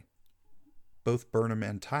shuttle bay. Both Burnham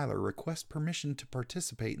and Tyler request permission to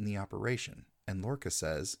participate in the operation, and Lorca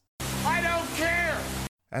says, "I don't care!"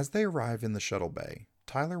 As they arrive in the shuttle bay,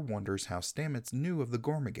 Tyler wonders how Stamets knew of the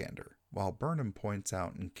Gormagander, while Burnham points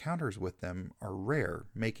out encounters with them are rare,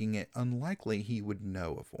 making it unlikely he would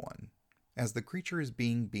know of one. As the creature is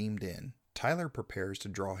being beamed in, Tyler prepares to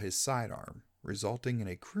draw his sidearm, resulting in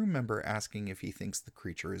a crew member asking if he thinks the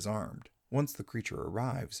creature is armed. Once the creature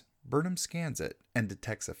arrives, Burnham scans it and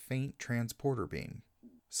detects a faint transporter beam.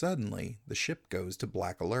 Suddenly, the ship goes to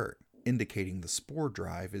black alert, indicating the spore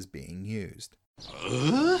drive is being used.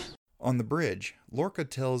 On the bridge, Lorca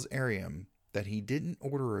tells Ariam that he didn't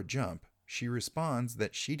order a jump. She responds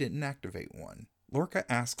that she didn't activate one.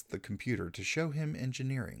 Lorca asks the computer to show him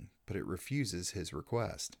engineering, but it refuses his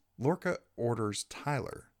request. Lorca orders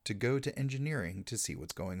Tyler to go to engineering to see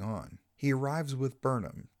what's going on. He arrives with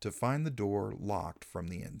Burnham to find the door locked from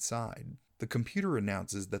the inside. The computer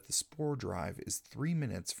announces that the spore drive is 3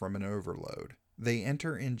 minutes from an overload. They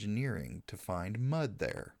enter engineering to find Mudd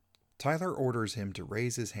there. Tyler orders him to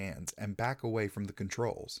raise his hands and back away from the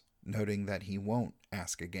controls, noting that he won't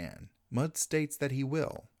ask again. Mudd states that he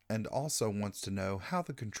will, and also wants to know how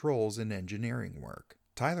the controls in engineering work.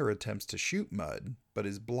 Tyler attempts to shoot Mudd, but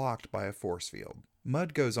is blocked by a force field.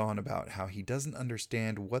 Mudd goes on about how he doesn't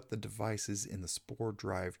understand what the devices in the spore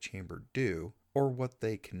drive chamber do, or what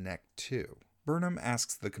they connect to. Burnham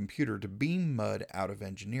asks the computer to beam Mudd out of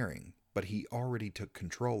engineering, but he already took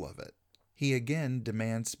control of it. He again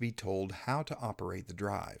demands to be told how to operate the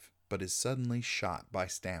drive, but is suddenly shot by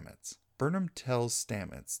Stamets. Burnham tells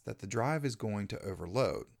Stamets that the drive is going to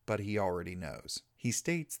overload, but he already knows. He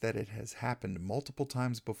states that it has happened multiple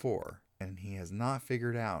times before, and he has not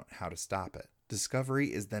figured out how to stop it.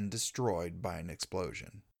 Discovery is then destroyed by an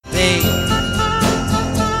explosion. Babe,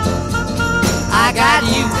 I got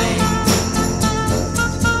you, babe.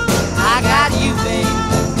 I got you, babe.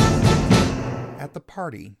 At the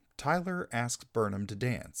party, Tyler asks Burnham to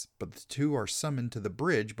dance, but the two are summoned to the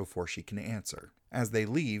bridge before she can answer. As they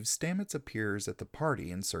leave, Stamets appears at the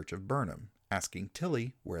party in search of Burnham, asking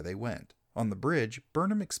Tilly where they went. On the bridge,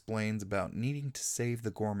 Burnham explains about needing to save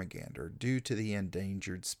the Gormagander due to the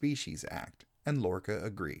Endangered Species Act, and Lorca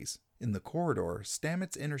agrees. In the corridor,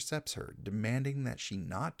 Stamets intercepts her, demanding that she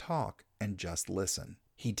not talk and just listen.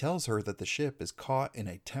 He tells her that the ship is caught in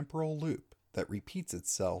a temporal loop that repeats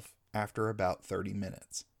itself after about 30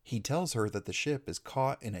 minutes. She tells her that the ship is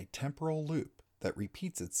caught in a temporal loop that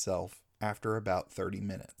repeats itself after about 30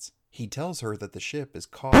 minutes.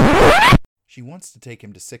 She wants to take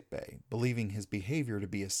him to sickbay, believing his behavior to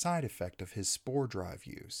be a side effect of his spore drive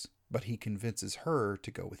use, but he convinces her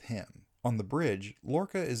to go with him. On the bridge,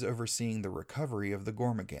 Lorca is overseeing the recovery of the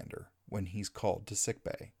Gormagander when he's called to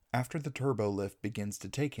sickbay. After the turbo lift begins to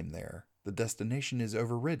take him there, the destination is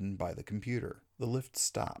overridden by the computer. The lift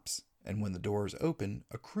stops, and when the doors open,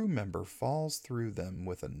 a crew member falls through them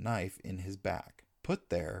with a knife in his back, put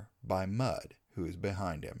there by Mudd, who is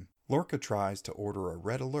behind him. Lorca tries to order a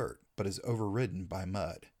red alert, but is overridden by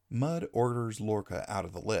Mudd. Mudd orders Lorca out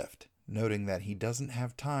of the lift, noting that he doesn't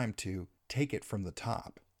have time to take it from the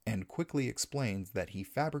top, and quickly explains that he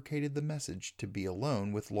fabricated the message to be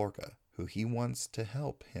alone with Lorca, who he wants to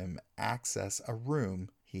help him access a room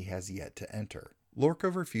he has yet to enter. Lorca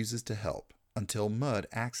refuses to help until Mudd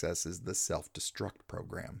accesses the self-destruct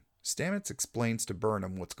program. Stamets explains to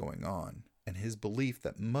Burnham what's going on, and his belief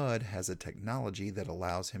that Mudd has a technology that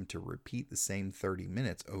allows him to repeat the same 30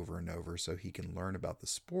 minutes over and over so he can learn about the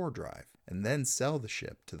spore drive, and then sell the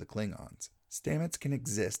ship to the Klingons. Stamets can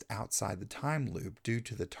exist outside the time loop due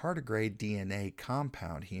to the tardigrade DNA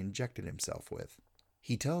compound he injected himself with.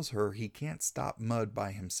 He tells her he can't stop Mudd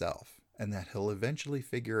by himself, and that he'll eventually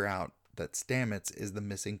figure out that Stamets is the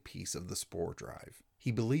missing piece of the spore drive.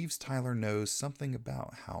 He believes Tyler knows something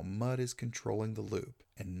about how Mudd is controlling the loop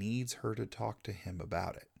and needs her to talk to him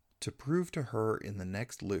about it. To prove to her in the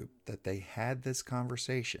next loop that they had this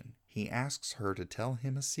conversation, he asks her to tell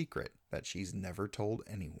him a secret that she's never told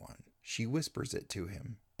anyone. She whispers it to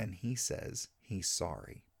him, and he says he's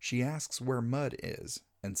sorry. She asks where Mudd is,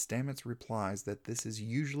 and Stamets replies that this is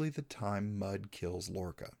usually the time Mudd kills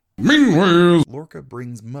Lorca. Meanwhile, Lorca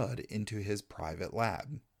brings Mudd into his private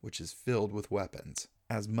lab, which is filled with weapons.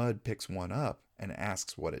 As Mudd picks one up and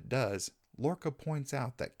asks what it does, Lorca points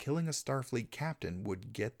out that killing a Starfleet captain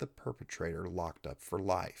would get the perpetrator locked up for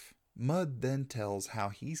life. Mudd then tells how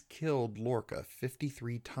he's killed Lorca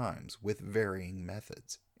 53 times with varying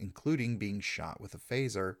methods, including being shot with a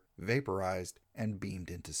phaser, vaporized, and beamed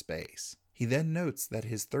into space. He then notes that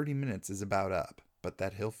his 30 minutes is about up, but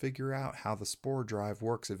that he'll figure out how the spore drive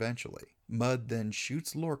works eventually. Mudd then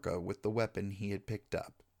shoots Lorca with the weapon he had picked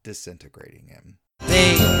up, disintegrating him.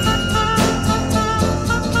 Babe,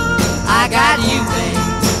 I got you, babe.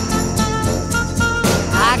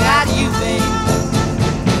 I got you,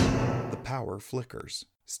 babe. The power flickers.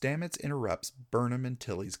 Stamets interrupts Burnham and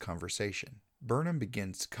Tilly's conversation. Burnham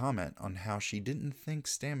begins to comment on how she didn't think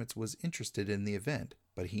Stamets was interested in the event,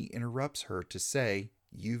 but he interrupts her to say,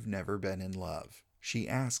 "You've never been in love." She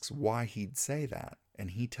asks why he'd say that,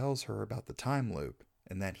 and he tells her about the time loop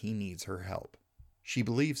and that he needs her help. She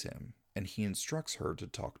believes him, and he instructs her to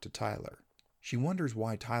talk to Tyler. She wonders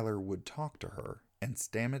why Tyler would talk to her, and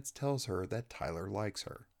Stamets tells her that Tyler likes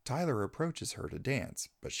her. Tyler approaches her to dance,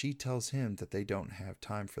 but she tells him that they don't have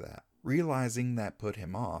time for that. Realizing that put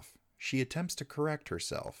him off, she attempts to correct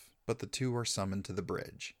herself, but the two are summoned to the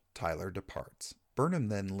bridge. Tyler departs. Burnham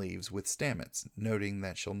then leaves with Stamets, noting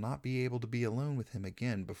that she'll not be able to be alone with him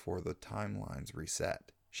again before the timelines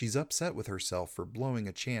reset. She's upset with herself for blowing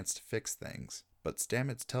a chance to fix things, but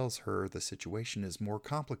Stamets tells her the situation is more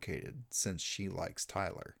complicated since she likes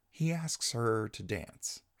Tyler. He asks her to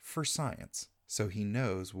dance, for science, so he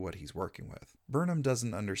knows what he's working with. Burnham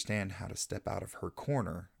doesn't understand how to step out of her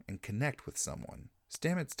corner and connect with someone.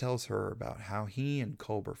 Stamets tells her about how he and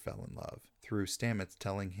Culber fell in love, through Stamets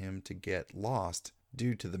telling him to get lost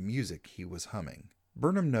due to the music he was humming.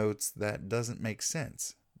 Burnham notes that doesn't make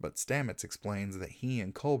sense, but Stamets explains that he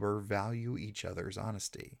and Culber value each other's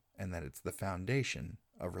honesty, and that it's the foundation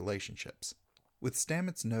of relationships. With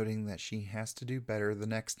Stamets noting that she has to do better the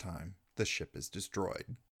next time, the ship is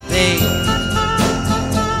destroyed. Babe,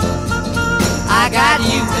 I got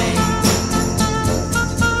you, babe.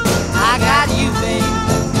 I got you,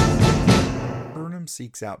 babe. Burnham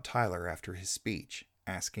seeks out Tyler after his speech,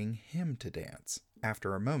 asking him to dance.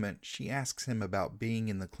 After a moment, she asks him about being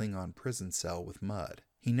in the Klingon prison cell with Mudd.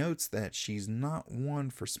 He notes that she's not one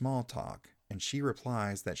for small talk, and she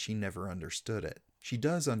replies that she never understood it. She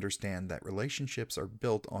does understand that relationships are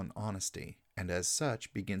built on honesty, and as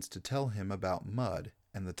such begins to tell him about Mudd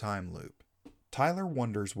and the time loop. Tyler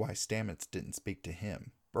wonders why Stamets didn't speak to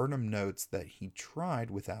him. Burnham notes that he tried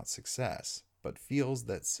without success, but feels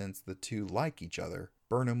that since the two like each other,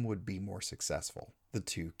 Burnham would be more successful. The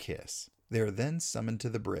two kiss. They are then summoned to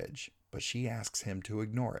the bridge, but she asks him to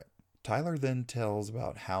ignore it. Tyler then tells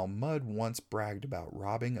about how Mudd once bragged about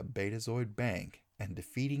robbing a Betazoid bank and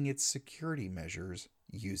defeating its security measures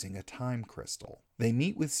using a time crystal. They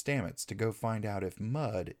meet with Stamets to go find out if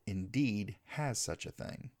Mudd indeed has such a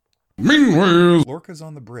thing. Meanwhile, Lorca's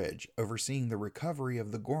on the bridge, overseeing the recovery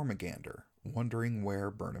of the Gormagander, wondering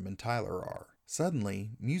where Burnham and Tyler are.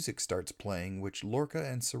 Suddenly, music starts playing which Lorca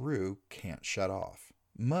and Saru can't shut off.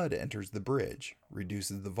 Mud enters the bridge,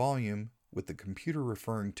 reduces the volume, with the computer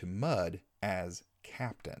referring to Mud as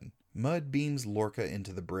Captain. Mud beams Lorca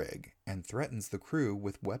into the brig and threatens the crew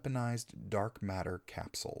with weaponized dark matter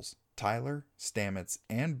capsules. Tyler, Stamets,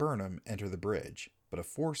 and Burnham enter the bridge, but a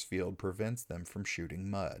force field prevents them from shooting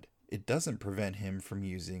Mud. It doesn't prevent him from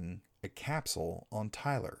using a capsule on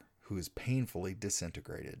Tyler, who is painfully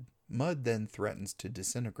disintegrated. Mud then threatens to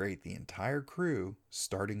disintegrate the entire crew,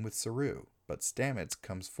 starting with Saru, but Stamets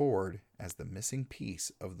comes forward as the missing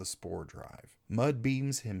piece of the spore drive. Mud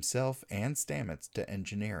beams himself and Stamets to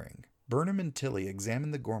engineering. Burnham and Tilly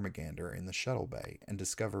examine the Gormagander in the shuttle bay and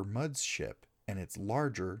discover Mud's ship and its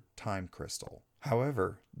larger time crystal.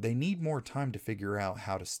 However, they need more time to figure out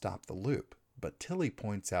how to stop the loop, but Tilly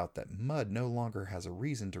points out that Mud no longer has a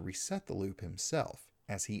reason to reset the loop himself,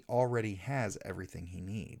 as he already has everything he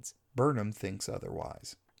needs. Burnham thinks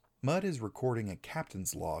otherwise. Mud is recording a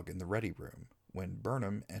captain's log in the ready room when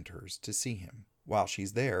Burnham enters to see him. While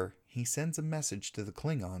she's there, he sends a message to the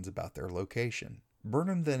Klingons about their location.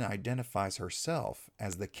 Burnham then identifies herself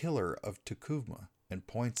as the killer of T'Kuvma and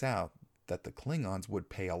points out that the Klingons would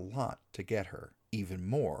pay a lot to get her, even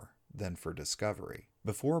more than for Discovery.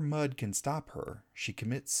 Before Mud can stop her, she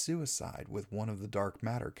commits suicide with one of the dark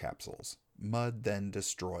matter capsules. Mud then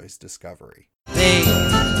destroys Discovery. Babe,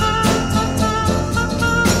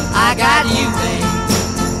 I got you, babe.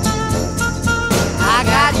 I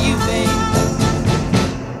got you,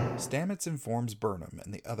 babe. Stamets informs Burnham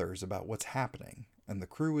and the others about what's happening, and the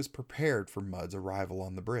crew is prepared for Mud's arrival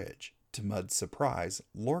on the bridge. To Mud's surprise,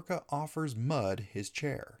 Lorca offers Mud his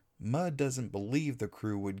chair. Mud doesn't believe the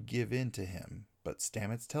crew would give in to him, but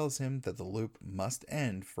Stamets tells him that the loop must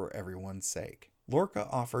end for everyone's sake. Lorca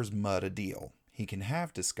offers Mud a deal. He can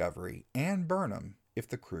have Discovery and Burnham if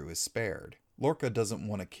the crew is spared. Lorca doesn't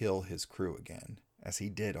want to kill his crew again, as he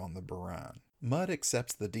did on the Buran. Mud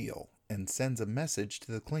accepts the deal and sends a message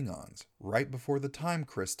to the Klingons right before the time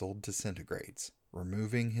crystal disintegrates,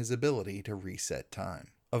 removing his ability to reset time.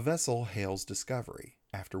 A vessel hails Discovery,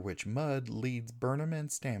 after which Mud leads Burnham and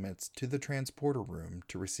Stamets to the transporter room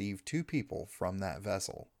to receive 2 people from that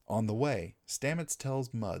vessel. On the way, Stamets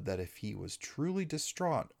tells Mud that if he was truly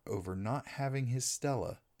distraught over not having his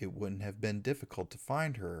Stella, it wouldn't have been difficult to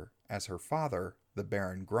find her, as her father, the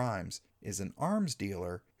Baron Grimes, is an arms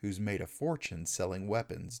dealer who's made a fortune selling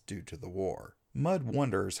weapons due to the war. Mud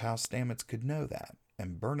wonders how Stamets could know that,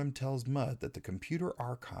 and Burnham tells Mud that the computer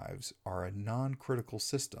archives are a non-critical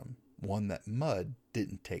system, one that Mud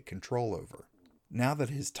didn't take control over. Now that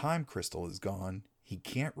his time crystal is gone, he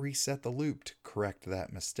can't reset the loop to correct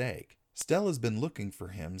that mistake. Stella's been looking for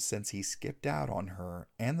him since he skipped out on her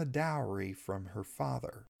and the dowry from her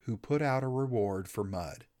father, who put out a reward for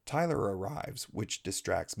Mud. Tyler arrives, which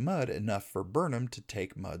distracts Mud enough for Burnham to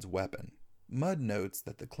take Mud's weapon. Mud notes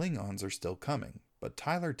that the Klingons are still coming, but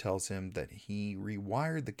Tyler tells him that he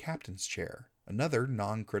rewired the captain's chair, another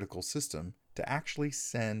non-critical system, to actually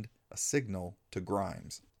send a signal to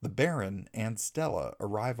Grimes. The Baron and Stella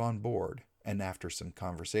arrive on board, and after some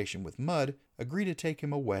conversation with Mud, agree to take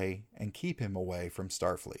him away and keep him away from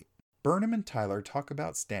Starfleet. Burnham and Tyler talk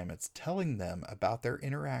about Stamets telling them about their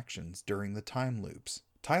interactions during the time loops.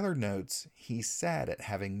 Tyler notes he's sad at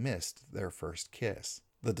having missed their first kiss.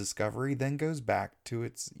 The Discovery then goes back to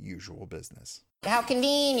its usual business. How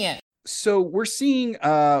convenient. So we're seeing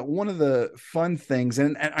one of the fun things,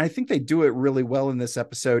 and I think they do it really well in this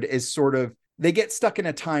episode, is sort of they get stuck in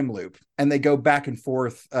a time loop and they go back and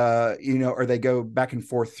forth, or they go back and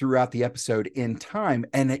forth throughout the episode in time.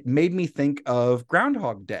 And it made me think of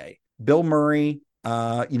Groundhog Day. Bill Murray,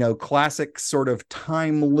 classic sort of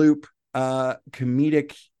time loop,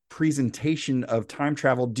 comedic presentation of time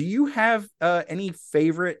travel. Do you have any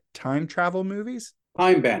favorite time travel movies?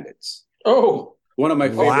 Time Bandits. Oh, one of my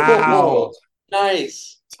favorite. Wow.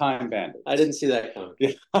 Nice. Time Bandits. I didn't see that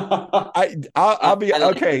coming. I'll be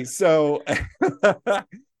okay. So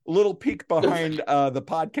little peek behind the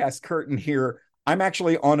podcast curtain here. I'm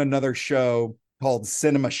actually on another show called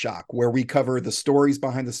Cinema Shock, where we cover the stories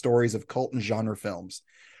behind the stories of cult and genre films.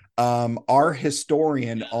 Our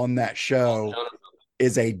historian on that show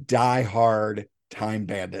is a diehard Time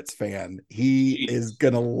Bandits fan. He is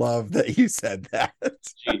gonna love that you said that.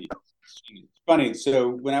 Genius. Funny. So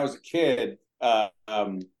when I was a kid,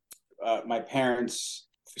 my parents,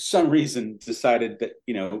 for some reason, decided that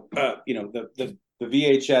the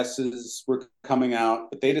VHSs were coming out,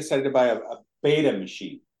 but they decided to buy a beta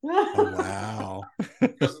machine. Oh, wow.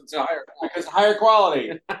 Because it's higher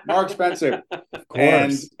quality, more expensive. Of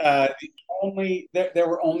And course. there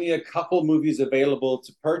were only a couple movies available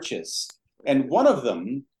to purchase, and one of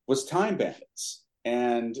them was Time Bandits,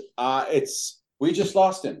 and we just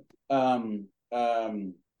lost him.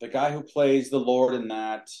 The guy who plays the Lord in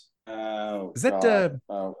that. Is that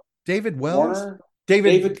David Wells? Warner?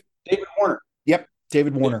 David Warner. Yep,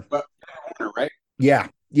 David Warner. Warner, right? Yeah,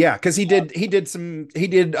 because he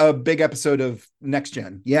did a big episode of Next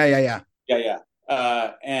Gen. Yeah.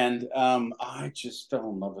 And I just fell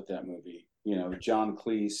in love with that movie. You know, John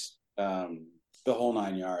Cleese, the whole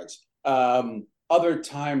 9 yards. Other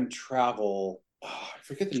time travel. I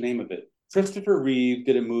forget the name of it. Christopher Reeve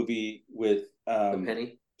did a movie with The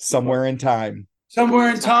Penny. Somewhere in Time. Somewhere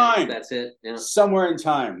in Time. That's it. Yeah. Somewhere in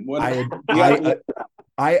Time.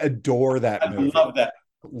 I adore that movie. I love that.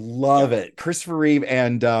 Love it. Christopher Reeve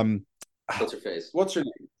and What's her face? What's her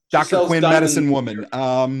name? Dr. Quinn, Medicine Woman.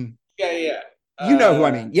 Yeah. You know who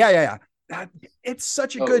I mean. Yeah. It's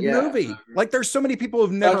such a good movie. Like, there's so many people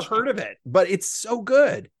who've never heard of it, but it's so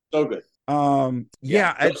good. So good. Those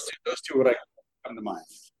two would come to mind.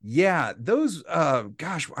 Yeah, those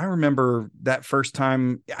gosh, I remember that first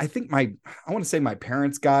time. I think I want to say my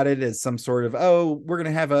parents got it as some sort of, we're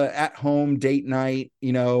gonna have a at-home date night,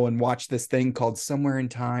 and watch this thing called Somewhere in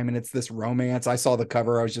Time, and it's this romance. I saw the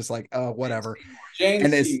cover, I was just like, oh, whatever. Jane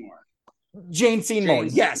Seymour.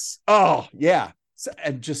 Yes. Oh, yeah. So,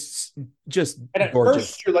 and just and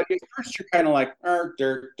gorgeous. First you're kind of like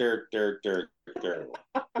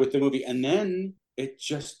with the movie, and then it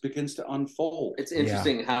just begins to unfold. It's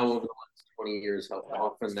interesting how over the last 20 years, how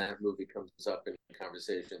often that movie comes up in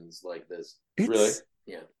conversations like this. Really?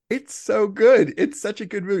 Yeah. It's so good. It's such a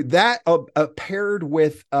good movie. That paired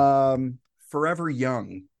with Forever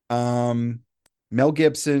Young, Mel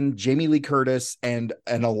Gibson, Jamie Lee Curtis, and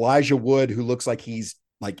Elijah Wood, who looks like he's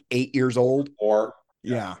like 8 years old.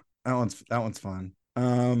 That one's fun.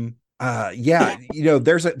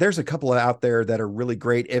 There's a couple out there that are really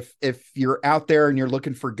great. If you're out there and you're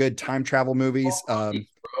looking for good time travel movies, 12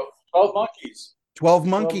 Monkeys. 12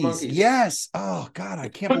 Monkeys. Yes. Oh God, I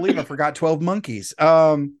can't believe I forgot 12 Monkeys.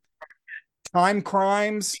 Time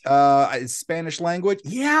Crimes, Spanish language.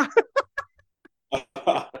 Yeah.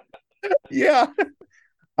 Yeah.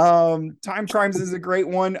 Time Crimes is a great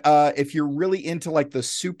one. If you're really into like the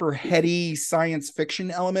super heady science fiction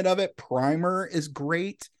element of it, Primer is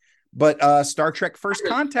great. But Star Trek First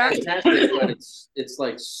Contact, fantastic, but it's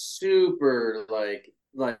like super like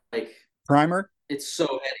Primer. It's so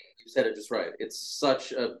heady. You said it just right. It's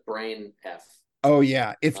such a brain F. Oh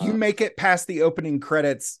yeah, if you make it past the opening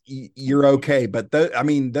credits, you're okay. But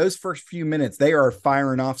those first few minutes, they are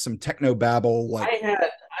firing off some techno babble like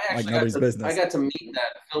nobody's business. I got to meet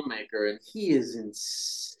that filmmaker, and he is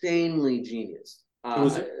insanely genius. I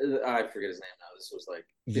forget his name now. This was like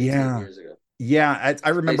 15 years ago. Yeah, I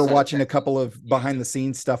remember watching a couple of behind the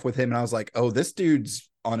scenes stuff with him, and I was like, oh, this dude's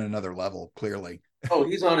on another level, clearly. Oh,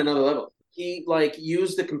 he's on another level. He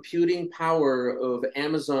used the computing power of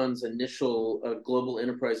Amazon's initial global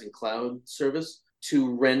enterprise and cloud service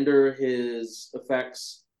to render his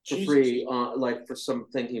effects for free, for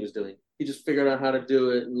something he was doing. He just figured out how to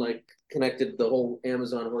do it and connected the whole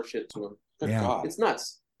Amazon horseshit to him. Yeah, it's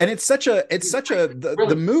nuts. And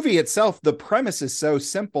the movie itself, the premise is so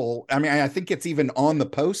simple. I mean, I think it's even on the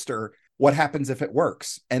poster. What happens if it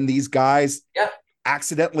works? And these guys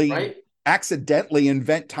accidentally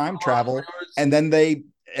invent time travel, and then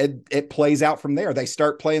it plays out from there. They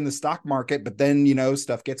start playing the stock market, but then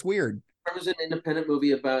stuff gets weird. It was an independent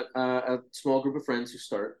movie about a small group of friends who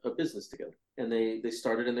start a business together, and they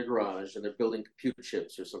started in their garage, and they're building computer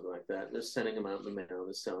chips or something like that. And they're sending them out in the mail.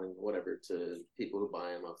 They're selling whatever to people who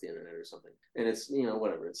buy them off the internet or something. And it's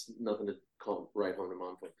whatever. It's nothing to write home to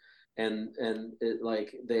mom for. And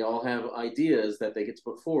they all have ideas that they get to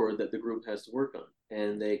put forward that the group has to work on.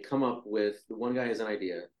 And they come up with, one guy has an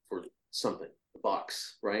idea for something, a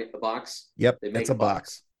box, right? A box. Yep, it's a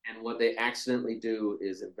box. And what they accidentally do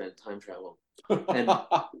is invent time travel. And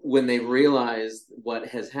when they realize what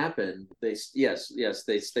has happened, they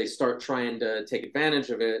start trying to take advantage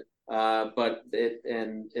of it. But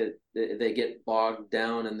they get bogged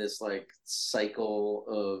down in this cycle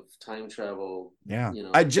of time travel. Yeah.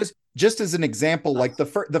 I just as an example,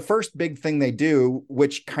 the first big thing they do,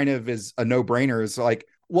 which kind of is a no-brainer, is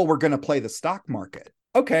we're going to play the stock market.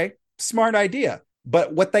 Okay, smart idea.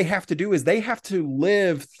 But what they have to do is they have to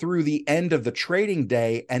live through the end of the trading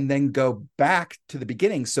day and then go back to the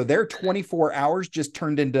beginning. So their 24 hours just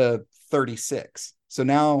turned into 36. So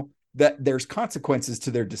now that there's consequences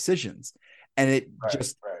to their decisions. And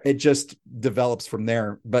It just develops from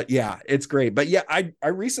there. But yeah, it's great. But yeah, I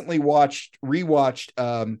recently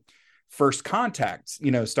rewatched First Contact,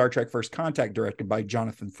 Star Trek First Contact, directed by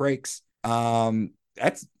Jonathan Frakes.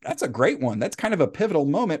 That's a great one. That's kind of a pivotal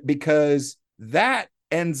moment because that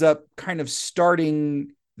ends up kind of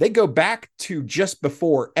starting, they go back to just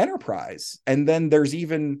before Enterprise. And then there's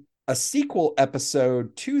even a sequel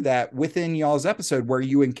episode to that within y'all's episode where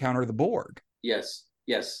you encounter the Borg. Yes.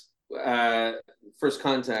 First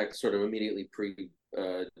Contact sort of immediately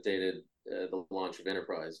predated the launch of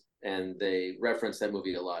Enterprise, and they reference that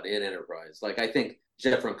movie a lot in Enterprise. Like, I think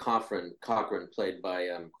Jeffrey Cochran, played by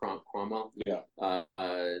Cromwell,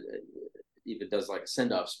 even does like a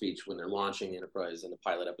send-off speech when they're launching Enterprise in the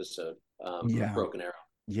pilot episode, Broken Arrow.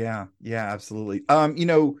 Yeah, absolutely.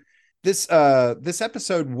 This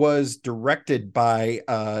episode was directed by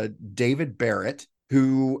David Barrett,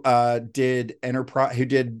 who did Enterprise, who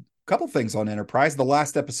did a couple things on Enterprise. The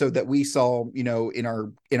last episode that we saw, in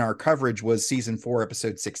our coverage was season 4,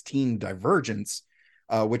 episode 16, Divergence,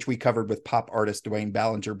 which we covered with pop artist Dwayne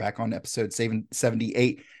Ballinger back on episode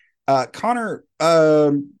 78. Connor,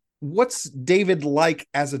 what's David like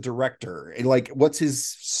as a director? Like, what's his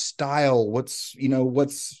style? What's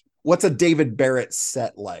a David Barrett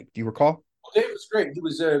set like? Do you recall? Well, David was great. He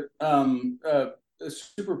was a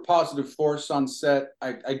super positive force on set.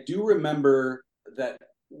 I do remember that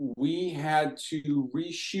we had to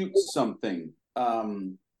reshoot something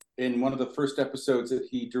in one of the first episodes that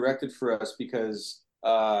he directed for us because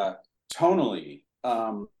tonally,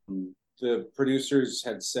 the producers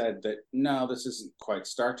had said that, no, this isn't quite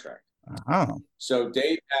Star Trek. Oh. So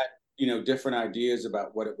Dave had, different ideas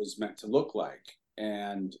about what it was meant to look like.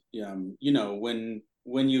 And,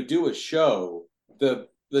 when you do a show, the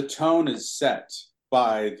tone is set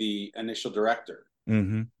by the initial director.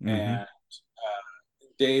 Mm-hmm. And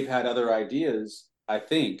Dave had other ideas, I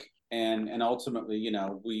think. And ultimately,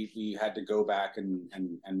 we had to go back and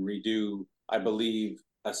redo, I believe,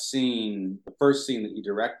 the first scene that he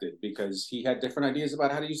directed, because he had different ideas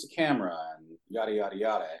about how to use the camera and yada, yada,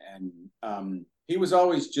 yada. And he was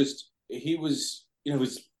always he was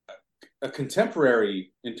a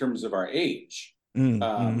contemporary in terms of our age.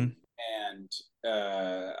 Mm-hmm. And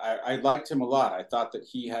I liked him a lot. I thought that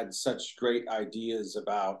he had such great ideas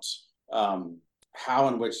about how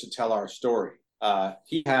and which to tell our story.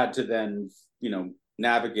 He had to then,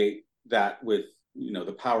 navigate that with,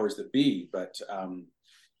 the powers that be. But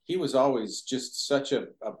he was always just such a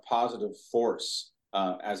positive force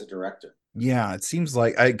as a director. Yeah, it seems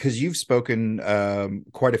like, because you've spoken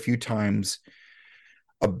quite a few times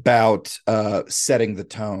about setting the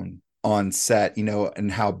tone on set,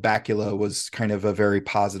 and how Bakula was kind of a very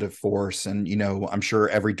positive force. And, I'm sure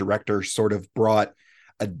every director sort of brought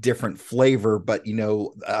a different flavor, but,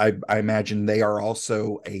 I imagine they are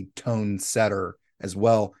also a tone setter as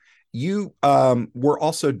well. You were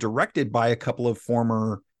also directed by a couple of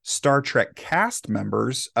former Star Trek cast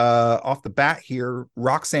members. Off the bat here,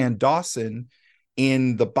 Roxann Dawson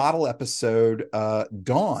in the bottle episode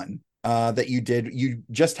Dawn that you did. You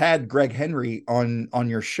just had Greg Henry on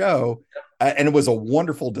your show, and it was a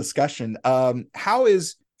wonderful discussion. How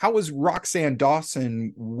was Roxann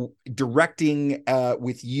Dawson directing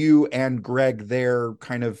with you and Greg there,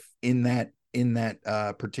 kind of in that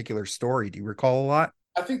particular story? Do you recall a lot?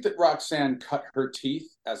 I think that Roxann cut her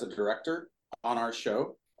teeth as a director on our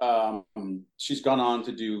show. She's gone on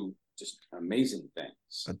to do just amazing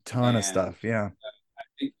things. A ton of stuff, yeah. I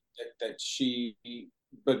think that she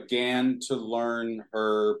began to learn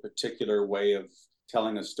her particular way of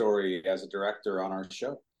telling a story as a director on our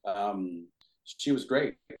show. She was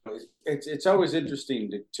great. It's always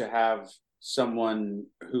interesting to have someone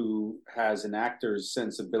who has an actor's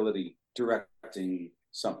sensibility directing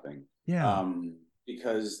something. Yeah.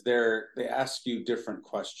 Because they ask you different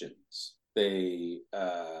questions. They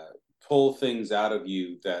pull things out of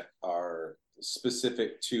you that are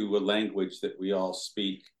specific to a language that we all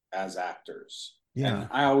speak as actors. Yeah. And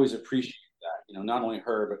I always appreciate that. Not only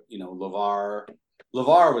her, but LeVar.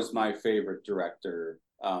 LeVar was my favorite director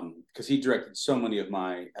because he directed so many of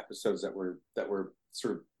my episodes that were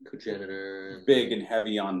sort of Cogenitor, big and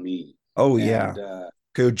heavy on me. Oh, and, yeah.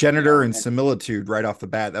 Cogenitor and Similitude right off the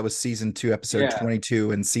bat. That was season 2, episode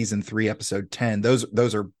 22, and season 3, episode 10.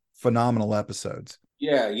 Those are phenomenal episodes.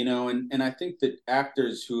 Yeah, and I think that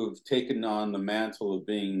actors who have taken on the mantle of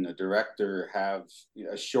being a director have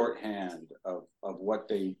a shorthand of what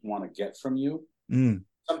they want to get from you.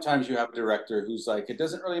 Sometimes you have a director who's like, it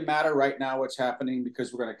doesn't really matter right now what's happening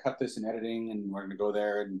because we're going to cut this in editing and we're going to go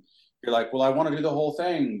there. And you're like, well, I want to do the whole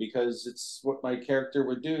thing because it's what my character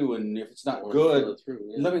would do. And if it's not good,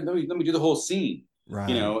 let me do the whole scene. Right.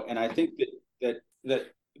 You know, and I think that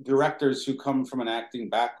directors who come from an acting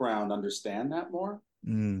background understand that more.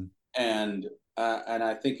 And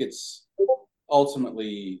I think it's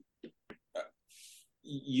ultimately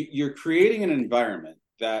you're creating an environment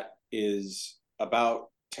that is about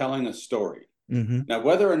telling a story. Now,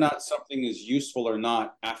 whether or not something is useful or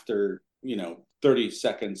not after, 30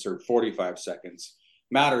 seconds or 45 seconds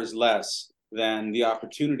matters less than the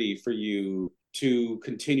opportunity for you to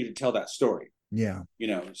continue to tell that story. Yeah.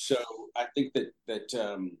 So I think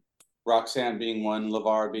that Roxanne being one,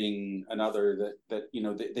 LeVar being another, that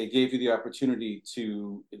they gave you the opportunity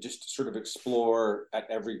to just sort of explore at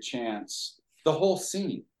every chance the whole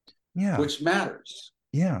scene, which matters.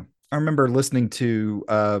 Yeah. I remember listening to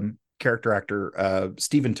character actor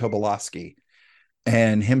Stephen Tobolowsky,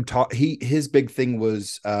 and him his big thing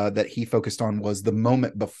was that he focused on was the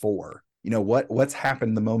moment before. What's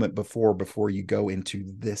happened the moment before you go into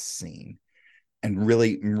this scene, and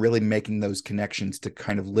really making those connections to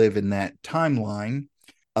kind of live in that timeline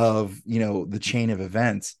of the chain of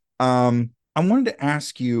events. I wanted to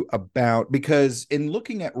ask you about, because in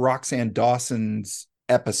looking at Roxann Dawson's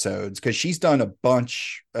episodes, because she's done a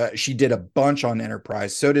bunch, she did a bunch on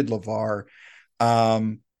Enterprise, so did LeVar.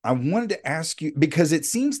 I wanted to ask you, because it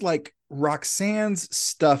seems like Roxanne's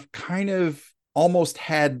stuff kind of almost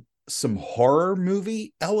had some horror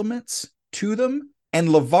movie elements to them, and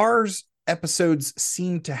LeVar's episodes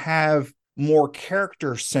seem to have more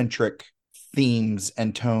character-centric themes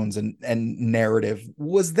and tones and narrative.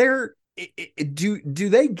 Was there, do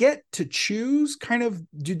they get to choose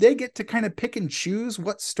do they get to kind of pick and choose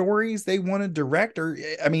what stories they want to direct? Or,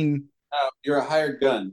 I mean, you're a hired gun.